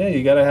 Yeah.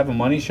 You got to have a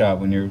money shot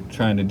when you're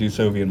trying to do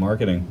Soviet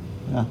marketing.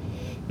 Yeah.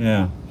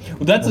 Yeah. Well,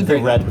 that's a the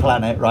great red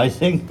planet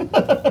rising.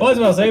 Well, I was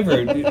about to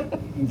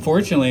say,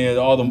 fortunately,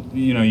 all the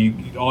you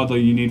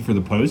need for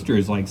the poster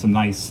is like some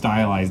nice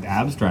stylized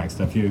abstract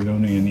stuff. You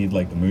don't even need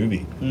like the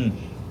movie.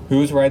 Who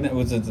was writing that?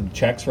 Was it the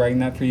Czechs writing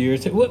that for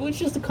years?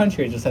 Which is the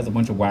country that just has a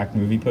bunch of whack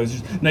movie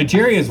posters?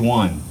 Nigeria is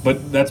one,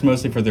 but that's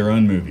mostly for their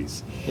own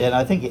movies. Yeah, and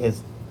I think it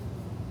is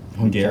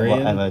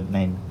Hungarian. Whatever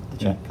name the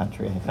Czech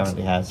country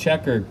currently has.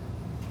 Czech or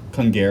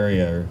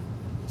Hungaria or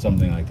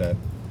something like that.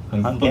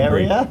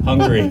 Hungaria?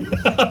 Hungary.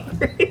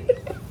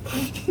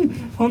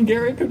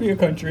 Hungary could be a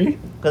country.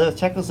 Because it was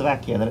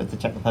Czechoslovakia, then it was the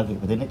Czech Republic,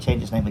 but didn't it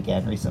change its name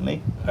again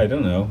recently? I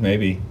don't know,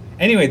 maybe.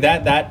 Anyway,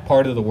 that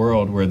part of the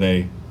world where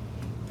they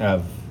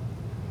have...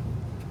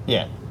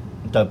 Yeah,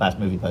 dope-ass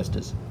movie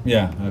posters.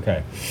 Yeah,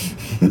 okay.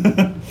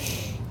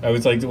 I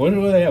was like, what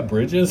do they have,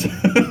 bridges?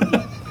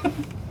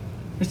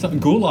 There's something,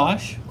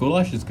 goulash.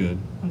 Goulash is good.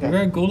 Okay. You ever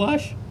had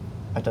goulash?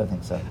 I don't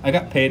think so. I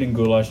got paid in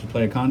goulash to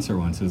play a concert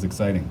once. It was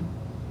exciting.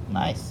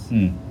 Nice.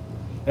 That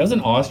was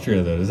in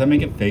Austria, though. Does that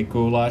make it fake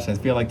goulash? I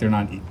feel like they're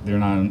not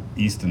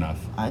east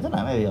enough. I don't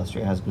know. Maybe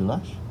Austria has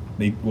goulash.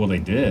 They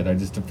did. I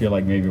just feel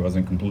like maybe it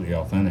wasn't completely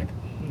authentic.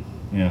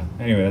 Yeah.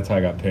 Anyway, that's how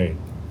I got paid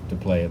to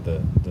play at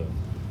the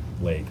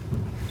lake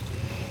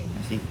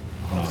I see.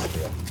 in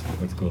Austria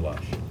with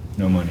goulash.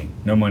 No money.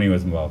 No money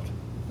was involved.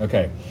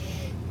 Okay.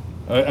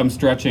 I'm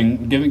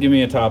stretching. Give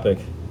me a topic.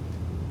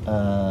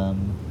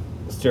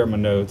 Stare at my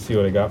notes. See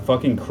what I got.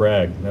 Fucking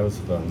Craig. That was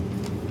fun.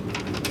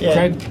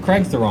 Yeah.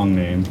 Craig's the wrong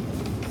name.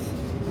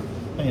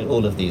 I mean,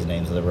 all of these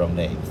names are the wrong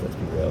names. Let's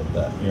be real.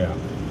 But Yeah.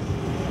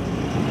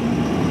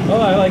 Oh,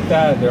 I like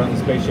that. They're on the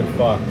spaceship.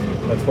 Fuck.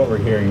 That's what we're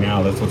hearing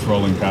now. That's what's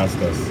rolling past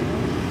us.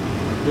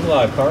 There's a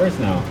lot of cars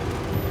now.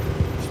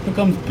 It just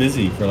becomes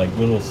busy for like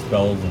little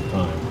spells of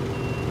time.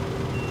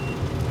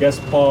 Guess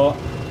Paul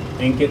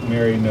ain't getting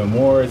married no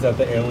more. Is that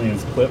the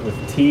alien's clip with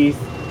teeth?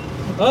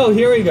 Oh,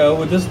 here we go.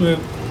 With this move,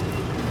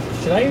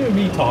 should I even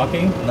be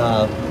talking?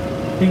 no,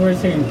 I think we're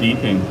hearing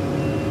beeping.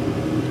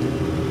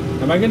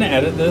 Am I gonna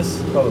edit this?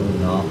 probably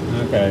not.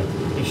 Okay.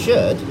 You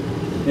should,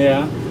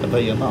 Yeah.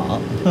 but you're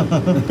not.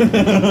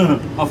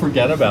 I'll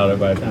forget about it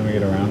by the time we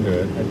get around to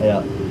it.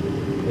 Yeah.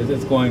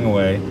 It's going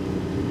away.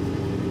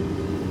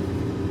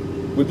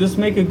 Would this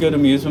make a good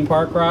amusement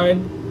park ride?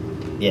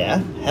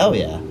 Yeah. Hell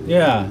yeah.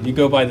 Yeah. You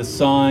go by the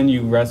sun,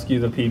 you rescue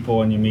the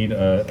people, and you meet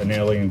an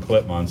alien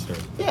clip monster.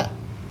 Yeah.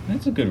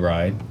 That's a good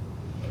ride.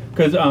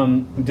 Because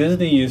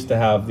Disney used to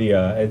have the,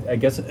 I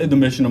guess, the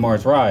Mission to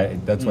Mars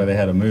ride. That's why they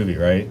had a movie,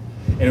 right?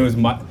 And it was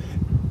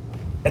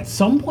at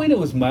some point it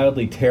was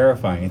mildly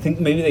terrifying. I think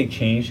maybe they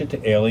changed it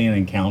to Alien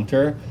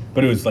Encounter,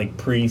 but it was like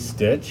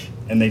pre-Stitch,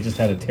 and they just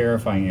had a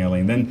terrifying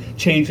alien. Then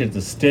changed it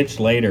to Stitch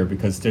later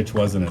because Stitch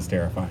wasn't as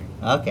terrifying.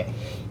 Okay.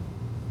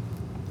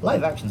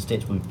 Live action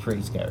Stitch would be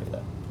pretty scary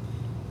though.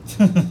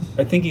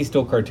 I think he's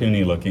still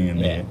cartoony looking in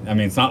Yeah. the. I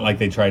mean, it's not like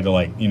they tried to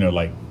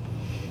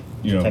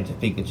Detective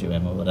Pikachu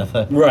him or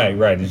whatever.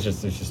 Right. It's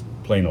just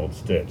plain old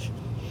Stitch.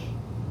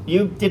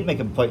 You did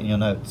make a point in your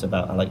notes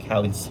about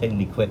how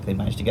insanely quick they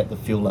managed to get the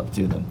fuel up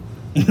to them.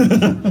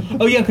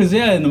 Oh yeah, because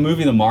in the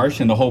movie The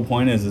Martian, the whole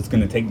point is it's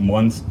going to take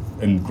months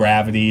and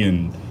gravity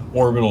and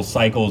orbital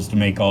cycles to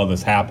make all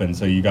this happen.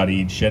 So you got to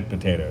eat shit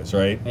potatoes,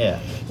 right? Yeah.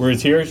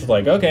 Whereas here it's just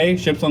like, okay,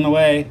 ship's on the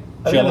way.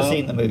 I've chill never out.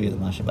 seen the movie The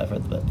Martian, but I've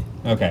read the book.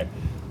 Okay,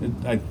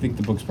 I think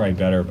the book's probably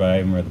better, but I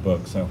haven't read the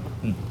book, so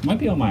it might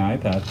be on my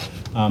iPad.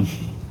 I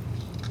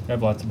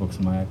have lots of books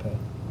on my iPad,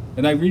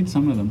 and I read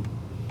some of them.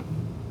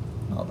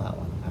 Not that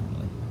one,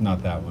 apparently.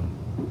 Not that one.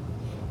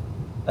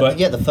 But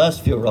yeah, the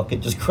first fuel rocket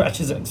just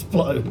crashes and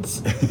explodes.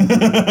 So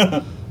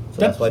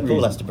that's why Paul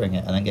reasonable. has to bring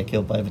it and then get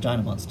killed by a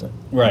vagina monster.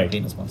 Right. Or a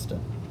penis monster.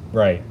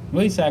 Right.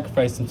 Well, he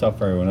sacrificed himself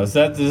for everyone else.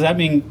 Does that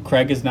mean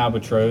Craig is now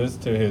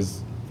betrothed to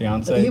his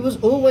fiance? He was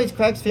always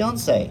Craig's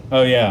fiance.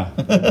 Oh yeah.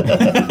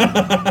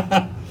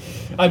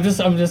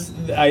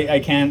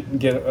 I can't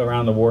get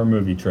around the war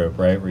movie trope,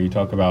 right? Where you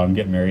talk about him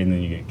getting married and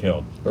then you get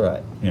killed.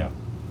 Right. Yeah.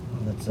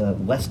 That's a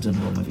Western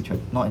war movie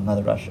trope, not in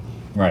Mother Russia.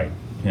 Right.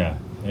 Yeah.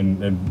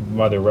 and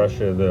Mother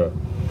Russia,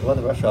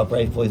 Mother Russia, our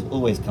brave boys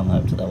always come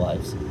home to their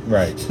wives.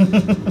 right.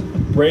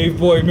 Brave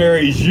boy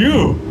marries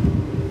you.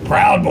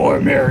 Proud boy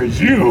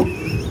marries you.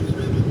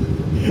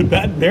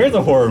 There's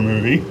a horror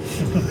movie.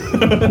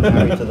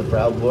 Married to the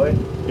proud boy.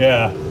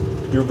 Yeah.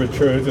 You're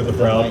betrothed to the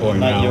proud boy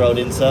now. 9-year-old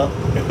incel.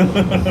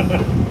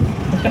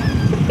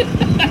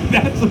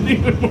 That's an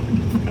even more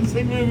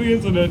depressing movie,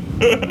 isn't it?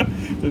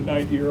 The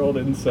 90-year-old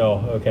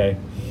incel. Okay.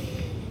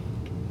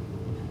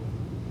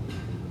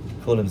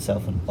 Call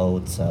himself an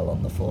old cell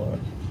on the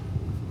forum.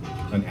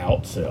 An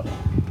outcell.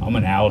 I'm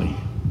an outie.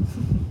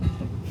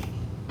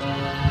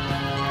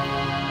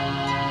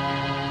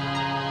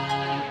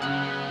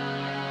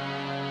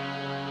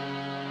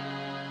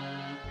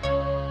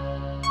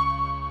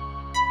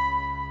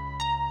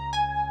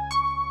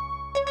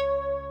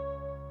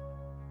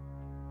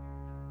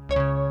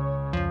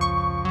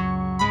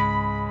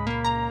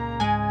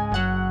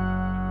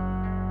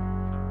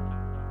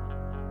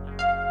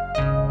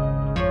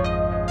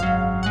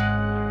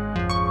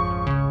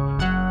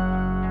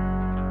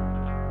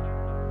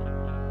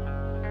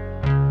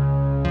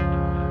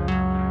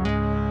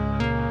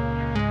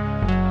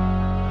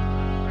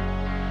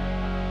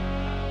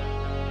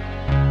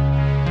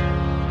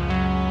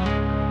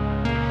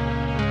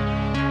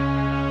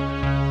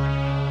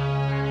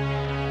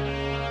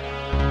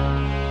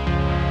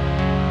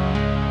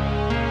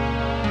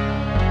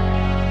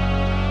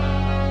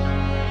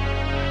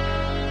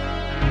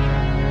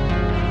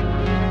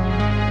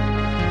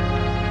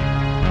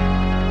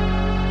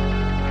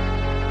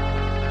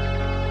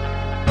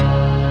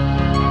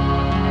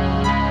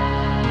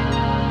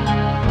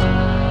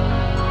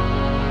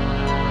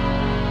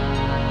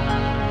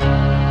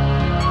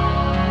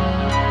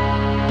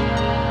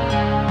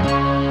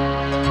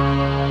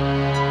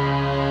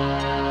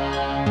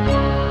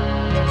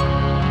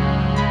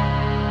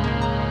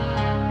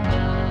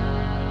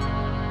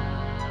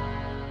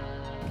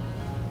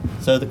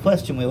 So the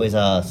question we always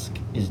ask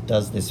is,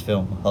 does this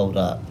film hold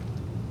up?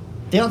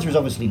 The answer is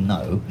obviously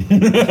no.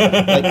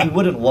 Like, you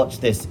wouldn't watch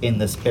this in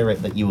the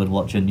spirit that you would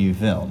watch a new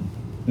film.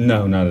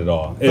 No, not at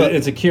all. But-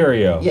 It's a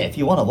curio. Yeah, if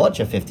you want to watch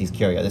a 50s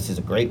curio, this is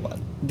a great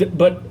one.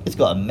 But It's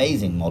got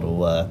amazing model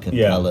work and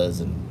Yeah. colours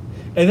and...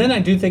 and then I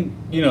do think,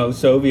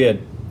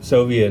 Soviet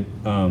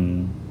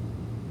 50s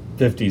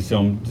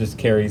film just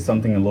carries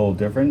something a little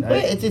different.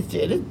 But it is,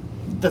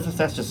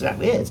 that's just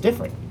exactly it. It's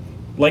different.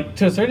 Like,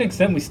 to a certain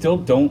extent, we still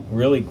don't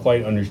really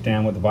quite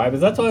understand what the vibe is.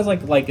 That's why I was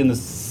like in the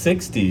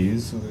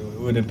 60s,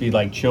 would it be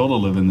like chill to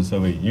live in the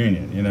Soviet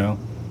Union, you know?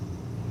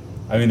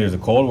 I mean, there's a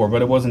Cold War,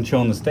 but it wasn't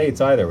chill in the States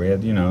either. We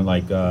had,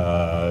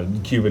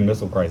 Cuban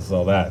Missile Crisis,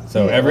 all that.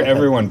 So Yeah,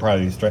 everyone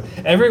probably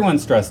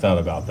everyone's stressed out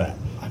about that.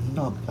 I'm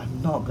not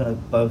gonna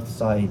both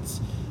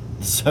sides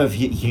the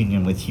Soviet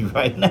Union with you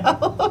right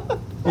now.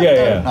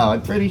 Yeah. No,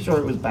 I'm pretty sure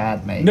it was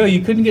bad, mate. No,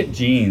 you couldn't get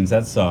jeans.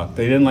 That sucked.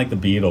 They didn't like the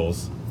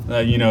Beatles.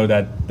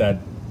 That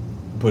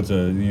puts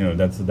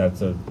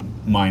that's a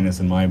minus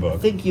in my I book.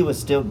 think you were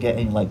still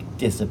getting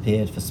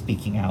disappeared for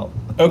speaking out.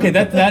 Okay,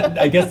 that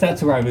I guess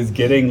that's where I was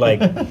getting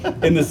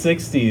in the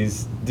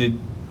 60s. Did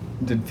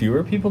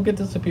fewer people get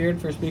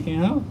disappeared for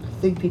speaking out? I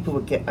think people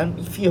were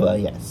getting fewer,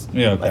 yes.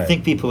 Yeah, okay. I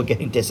think people were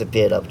getting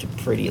disappeared up to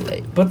pretty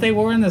late. But they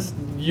were in the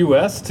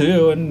U.S.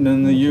 too, and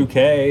in the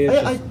U.K.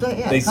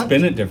 They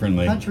spin it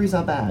differently. Countries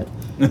are bad.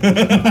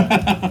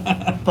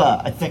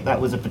 But I think that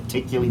was a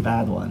particularly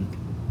bad one.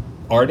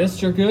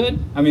 Artists are good.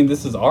 I mean,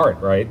 this is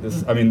art, right?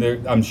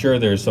 I'm sure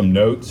there's some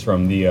notes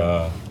from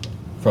the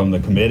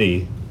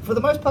committee. For the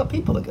most part,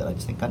 people are good. I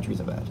just think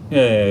countries are bad.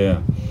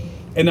 Yeah.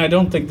 And I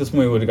don't think this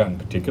movie would have gotten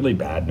particularly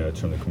bad notes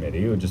from the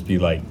committee. It would just be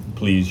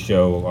please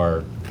show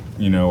our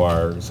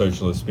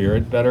socialist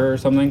spirit better or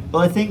something.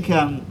 Well, I think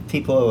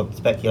people are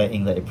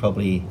speculating that it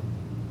probably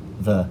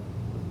the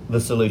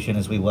solution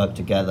as we work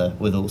together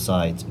with all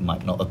sides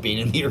might not have been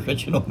in the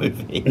original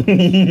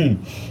movie.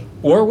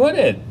 Or would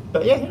it?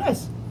 But yeah, who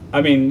knows?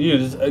 I mean,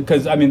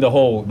 because the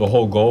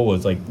whole goal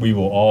was we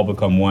will all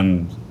become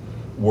one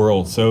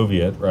world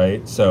Soviet,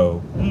 right?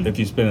 So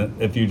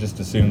if you just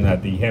assume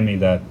that the Hemi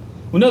the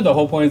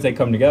whole point is they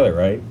come together,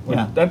 right?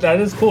 Yeah. That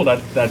is cool.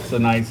 That's a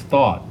nice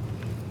thought.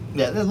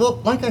 Yeah, well,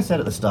 like I said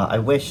at the start, I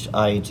wish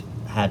I'd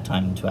had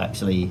time to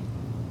actually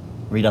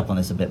read up on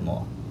this a bit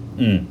more.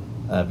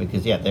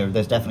 Because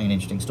there's definitely an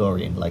interesting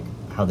story in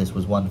how this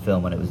was one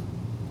film and it was,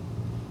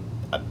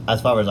 as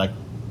far as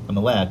I'm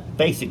aware,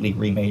 basically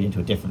remade into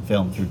a different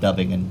film through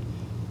dubbing and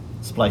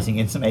splicing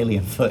in some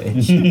alien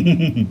footage. I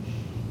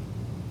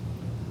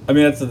mean,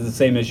 that's the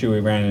same issue we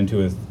ran into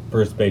with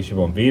First Spaceship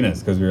on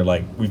Venus, because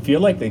we feel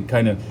like they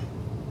kind of...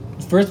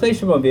 First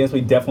Spaceship on Venus,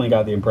 we definitely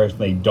got the impression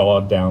they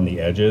dawed down the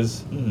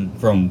edges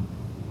from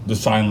the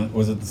Silent...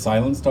 Was it the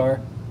Silent Star?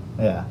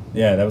 Yeah.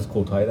 Yeah, that was a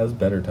cool title. That was a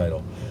better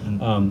title.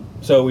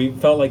 So we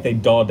felt like they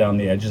dawed down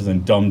the edges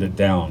and dumbed it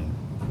down.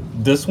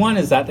 This one,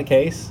 is that the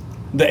case?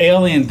 The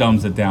alien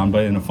dumbs it down,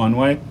 but in a fun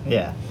way?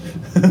 Yeah.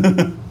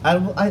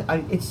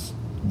 I it's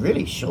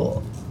really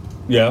short.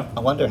 Yeah. I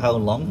wonder how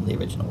long the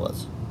original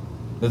was.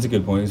 That's a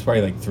good point. It's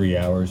probably like 3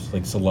 hours,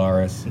 like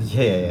Solaris.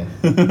 Yeah.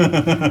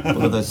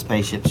 All of those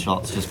spaceship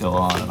shots just go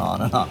on and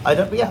on and on. I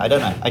don't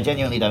know. I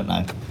genuinely don't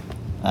know.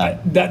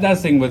 That's the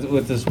thing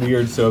with this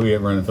weird Soviet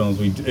run of films.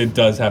 It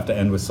does have to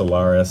end with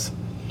Solaris.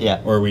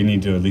 Yeah. Or we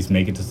need to at least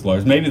make it to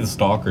Solaris. Maybe The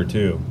Stalker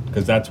too,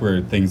 because that's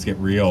where things get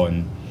real,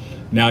 and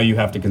now you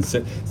have to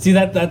consider. See,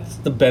 that's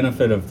the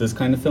benefit of this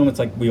kind of film. It's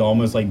like we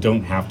almost like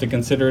don't have to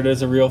consider it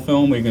as a real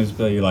film. We can just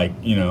be like,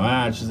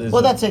 it's just.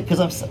 Well, that's it. Because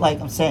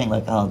I'm saying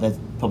oh, there's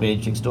probably an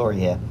interesting story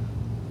here.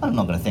 I'm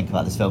not going to think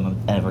about this film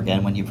ever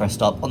again when you press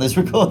stop on this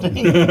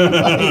recording.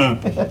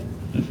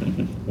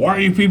 Why are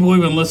you people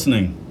even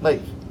listening? Like,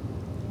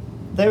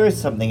 there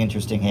is something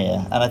interesting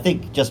here, and I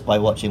think just by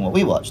watching what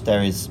we watched,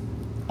 there is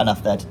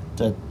enough there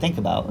to think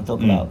about and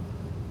talk about.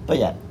 But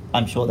yeah,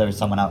 I'm sure there is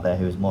someone out there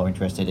who is more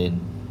interested in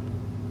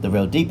the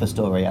real deeper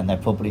story, and they're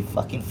probably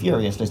fucking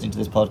furious listening to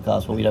this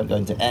podcast where we don't go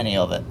into any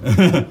of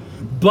it.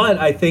 But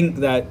I think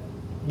that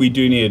we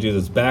do need to do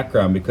this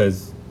background,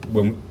 because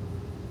when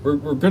we're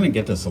going to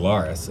get to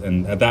Solaris,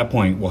 and at that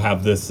point we'll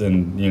have this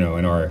in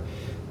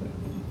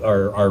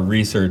our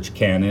research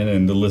canon,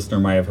 and the listener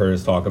might have heard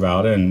us talk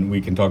about it, and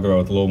we can talk about it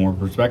with a little more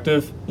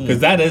perspective, because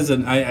that is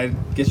I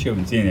guess you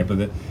haven't seen it,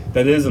 but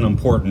that is an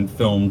important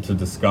film to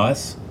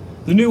discuss.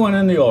 The new one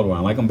and the old one,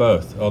 I like them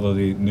both, although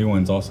the new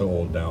one's also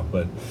old now,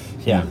 but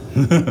Yeah.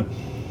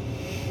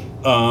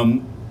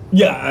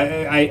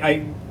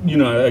 I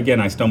again,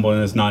 I stumbled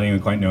in this not even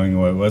quite knowing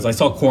what it was. I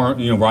saw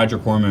Roger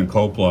Corman and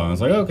Coppola, and I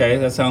was like, okay,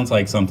 that sounds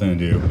like something to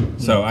do.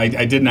 So I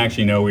didn't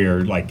actually know we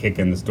were like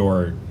kicking this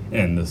door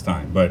in this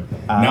time, but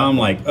now I'm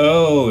like,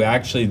 oh,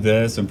 actually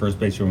this and First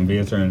Spaceship and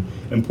Venus are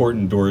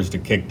important doors to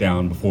kick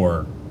down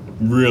before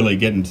really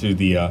getting to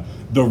the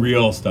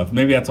real stuff.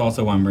 Maybe that's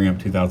also why I'm bringing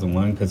up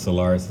 2001, because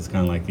Solaris is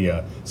kind of like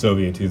the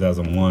Soviet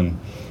 2001.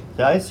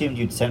 So I assumed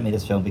you'd sent me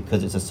this film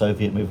because it's a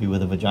Soviet movie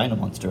with a vagina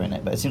monster in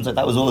it, but it seems like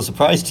that was all a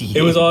surprise to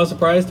you. It was all a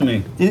surprise to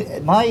me.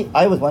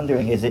 I was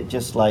wondering, is it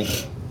just like,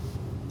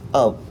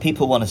 oh,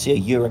 people want to see a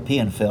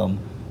European film,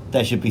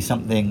 there should be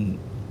something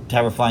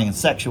terrifying and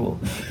sexual.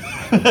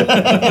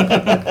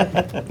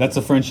 That's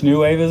a French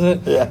New Wave, is it?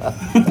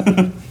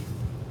 Yeah.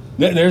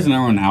 There's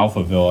another one,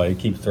 Alphaville. I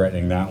keep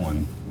threatening that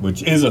one,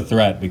 which is a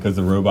threat because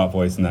the robot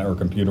voice in that, or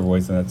computer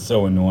voice in that's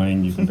so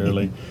annoying you can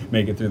barely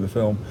make it through the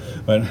film.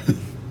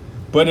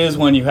 But it is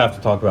one you have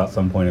to talk about at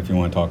some point if you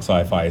want to talk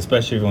sci-fi,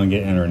 especially if you want to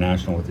get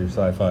international with your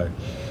sci-fi.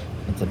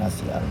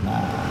 International.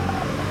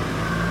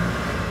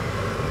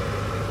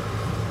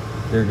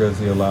 Here goes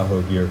the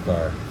Alaho gear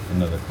car,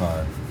 another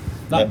car.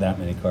 Not that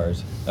many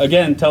cars.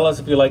 Again, tell us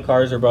if you like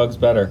cars or bugs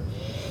better.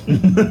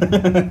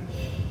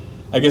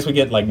 I guess we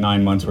get like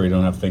 9 months where you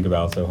don't have to think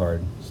about it so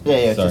hard. Yeah,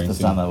 it's just the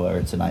summer where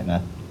it's a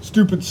nightmare.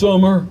 Stupid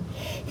summer.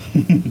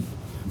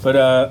 But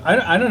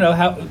I don't know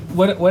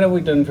what have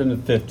we done from the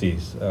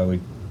 50s? We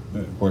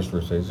of course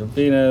First Spaceship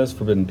Venus,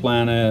 Forbidden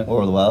Planet,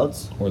 War of the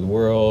Worlds.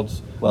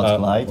 Worlds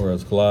Collide.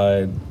 Worlds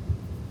Collide.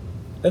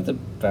 That's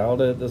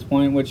about it at this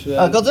point. Which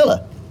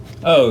Godzilla.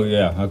 Oh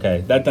yeah,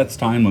 okay. That's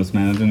timeless,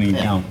 man. It doesn't even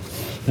count.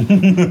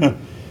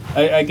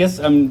 I guess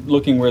I'm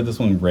looking where this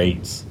one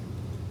rates.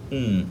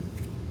 It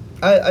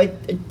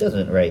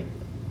doesn't rate.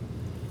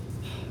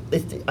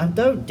 I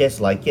don't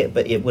dislike it,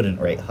 but it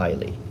wouldn't rate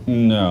highly.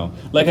 No,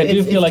 like I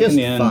do feel like in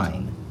the end,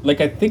 fine. Like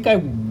I think I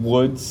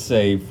would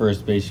say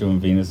First Spaceship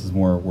and Venus is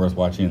more worth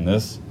watching than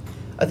this.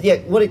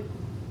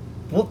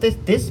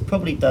 This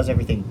probably does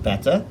everything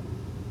better,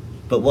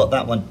 but what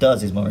that one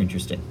does is more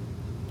interesting.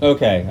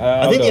 Okay,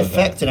 I think the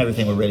effects and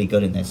everything were really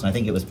good in this, and I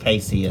think it was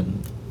pacey,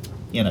 and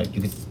you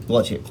could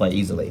watch it quite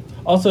easily.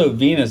 Also,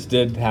 Venus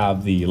did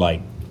have the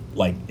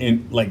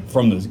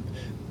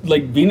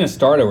Venus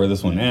started where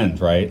this one ends,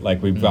 right?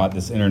 Like we've got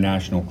this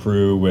international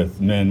crew with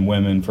men,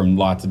 women from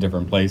lots of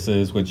different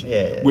places, which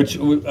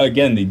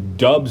again the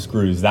dub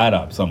screws that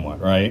up somewhat,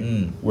 right?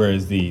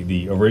 Whereas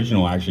the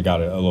original actually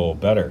got it a little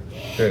better.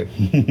 True.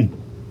 Day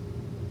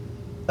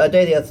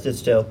the Earth Stood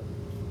Still.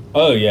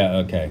 Oh yeah,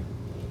 okay.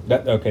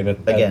 That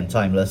again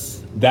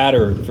timeless. That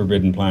or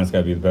Forbidden Planet's got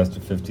to be the best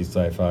of 50s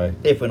sci-fi.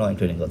 If we're not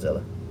including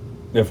Godzilla.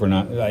 If we're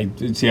not, I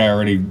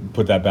already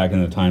put that back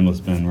in the timeless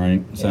bin, right?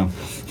 Yeah. So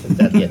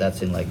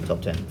that's in like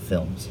top 10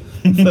 films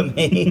for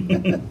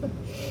me.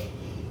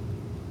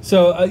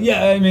 So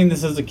I mean,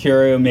 this is a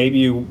curio. Maybe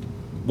you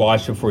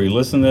watch before you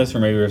listen to this, or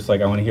maybe it's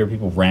like I want to hear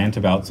people rant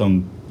about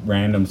some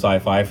random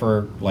sci-fi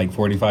for like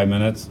 45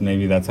 minutes.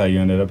 Maybe that's how you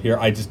ended up here.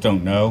 I just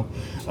don't know.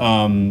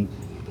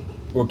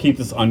 We'll keep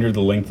this under the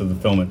length of the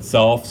film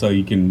itself, so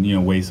you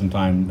can waste some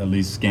time at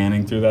least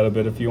scanning through that a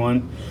bit if you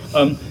want.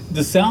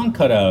 The sound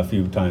cut out a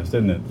few times,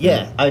 didn't it?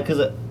 Yeah, because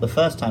the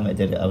first time I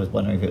did it, I was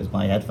wondering if it was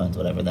my headphones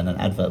or whatever. Then an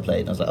advert played,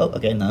 and I was like, oh,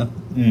 okay, no.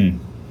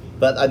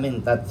 But I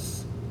mean,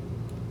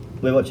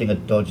 we're watching a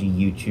dodgy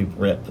YouTube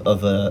rip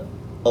of a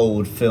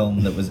old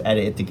film that was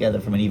edited together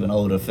from an even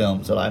older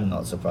film, so I'm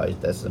not surprised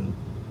there's some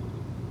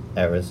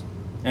errors.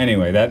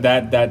 Anyway,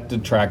 that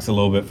detracts a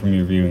little bit from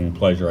your viewing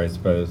pleasure, I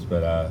suppose.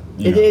 But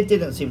you know. It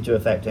didn't seem to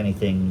affect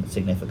anything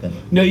significant.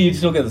 No, you'd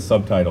still get the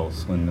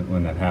subtitles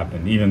when that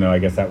happened, even though I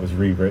guess that was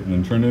rewritten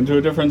and turned into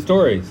a different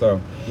story.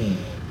 So,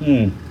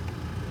 do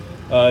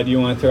you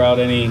want to throw out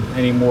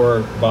any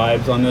more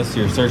vibes on this?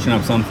 You're searching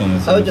up something.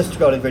 I was just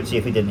scrolling through to see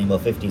if we did any more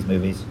 50s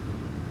movies.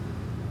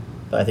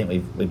 But I think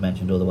we've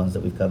mentioned all the ones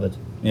that we've covered.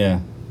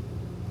 Yeah.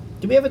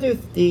 Did we ever do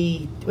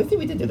I think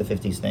we did do the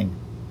 50s thing.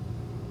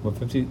 What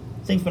 50?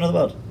 Things for Another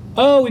World.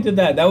 Oh, we did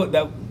that.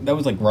 That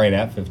was like right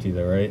at 50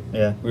 though, right?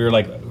 Yeah. We were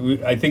like,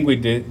 I think we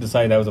did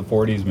decide that was a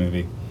 40s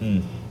movie.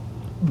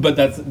 But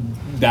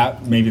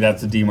maybe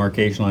that's a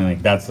demarcation line.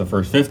 Like that's the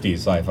first 50s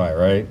sci-fi,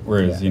 right?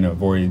 Whereas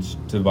Voyage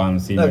to the Bottom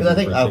of the Sea. No, because I might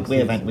be think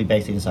the first 60s. we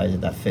basically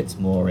decided that fits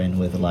more in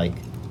with like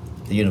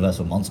the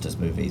Universal Monsters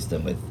movies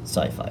than with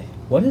sci-fi.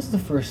 What is the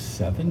first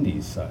 70s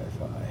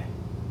sci-fi?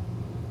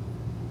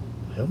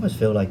 I almost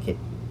feel like it.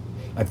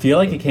 I feel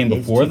like it came is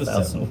before the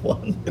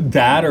 2001. 70s.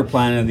 That or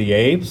Planet of the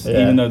Apes,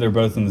 Yeah. even though they're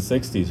both in the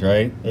 60s,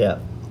 right? Yeah.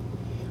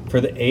 For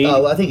the 80s,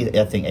 Oh, I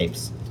think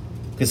apes.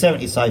 Because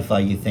 70s sci-fi,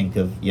 you think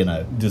of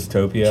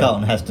dystopia.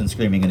 Charlton Heston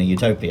screaming in a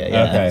utopia.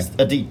 Yeah.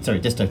 Okay.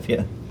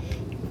 Dystopia.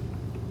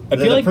 I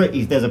feel like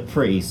There's a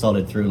pretty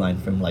solid through line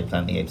from like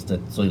Planet of the Apes to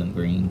Soylent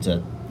Green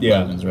to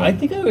Logan's Run. I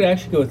think I would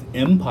actually go with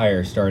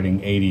Empire starting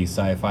 80s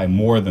sci-fi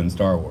more than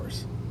Star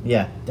Wars.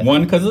 Yeah. Definitely.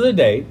 One, because of the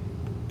date,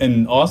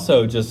 and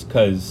also just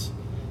because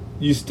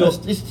you still...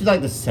 It's just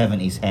like the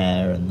 70s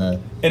hair and the...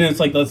 And it's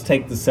like, let's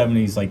take the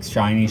 70s like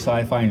shiny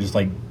sci-fi and just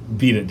like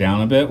beat it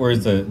down a bit,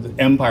 whereas the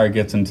Empire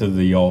gets into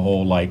the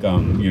whole like,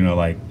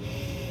 like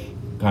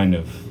kind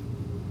of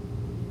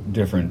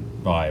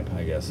different vibe,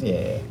 I guess.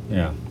 Yeah.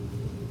 Yeah.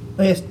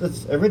 But yes,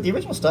 the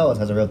original Star Wars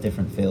has a real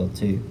different feel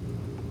to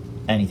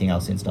anything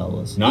else in Star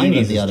Wars. 90s Even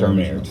is the other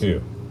Terminator originals.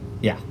 too.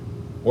 Yeah.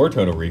 Or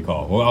Total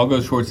Recall. Well, I'll go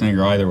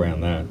Schwarzenegger either way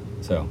on that.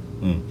 So,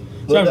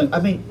 Well, So- I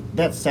mean,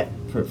 that's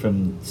separate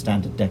from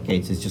standard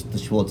decades. It's just the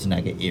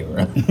Schwarzenegger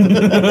era.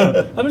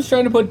 I'm just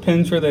trying to put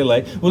pins where they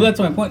lay. Well, that's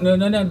my point.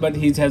 No. But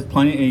he has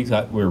plenty. He's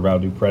got. We're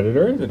about to do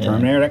Predator, the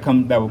Terminator.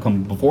 That will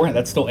come before.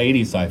 That's still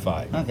 80s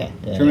sci-fi. Okay.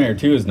 Yeah, Terminator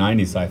 2 is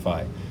 90s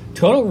sci-fi.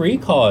 Total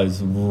Recall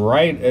is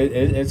right.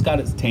 It's got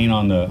its taint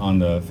on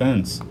the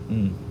fence.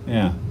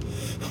 Yeah.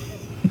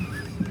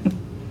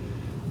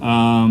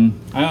 I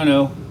don't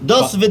know.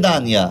 Dos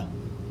Vidania.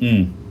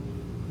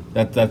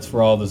 That's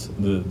for all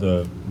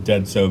the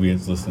dead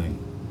Soviets listening.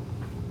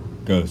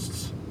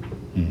 Ghosts.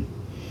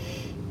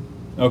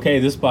 Okay,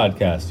 this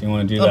podcast. You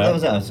want to do Oh, that? that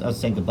was it. I was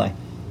saying goodbye.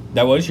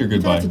 That was your You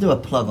don't goodbye. have to do a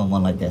plug on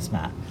one like this,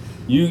 Matt.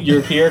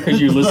 You're here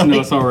because you listen to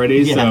us already.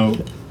 Yeah.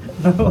 So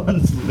No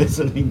one's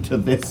listening to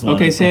this one.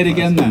 okay, say it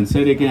again then.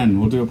 Say it again.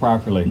 We'll do it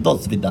properly.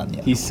 Dos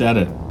Vidania. He said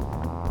it.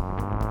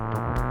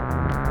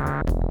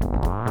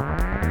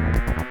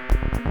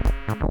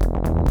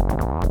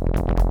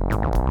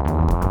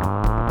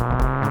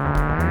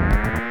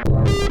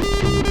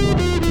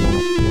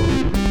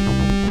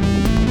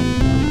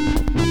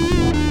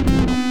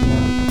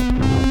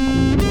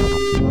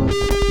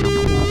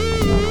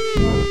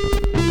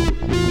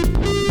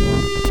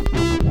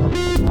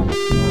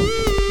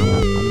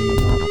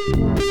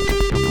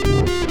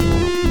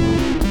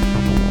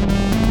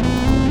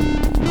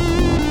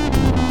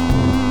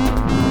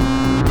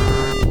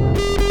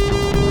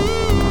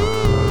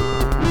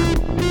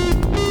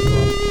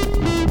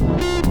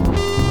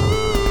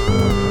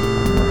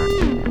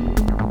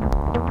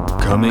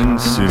 Coming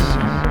soon.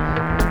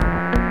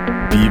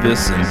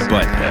 Beavis and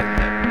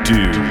Butthead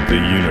do the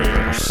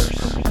universe.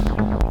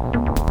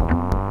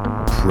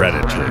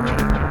 Predator.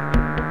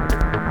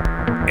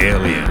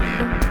 Alien.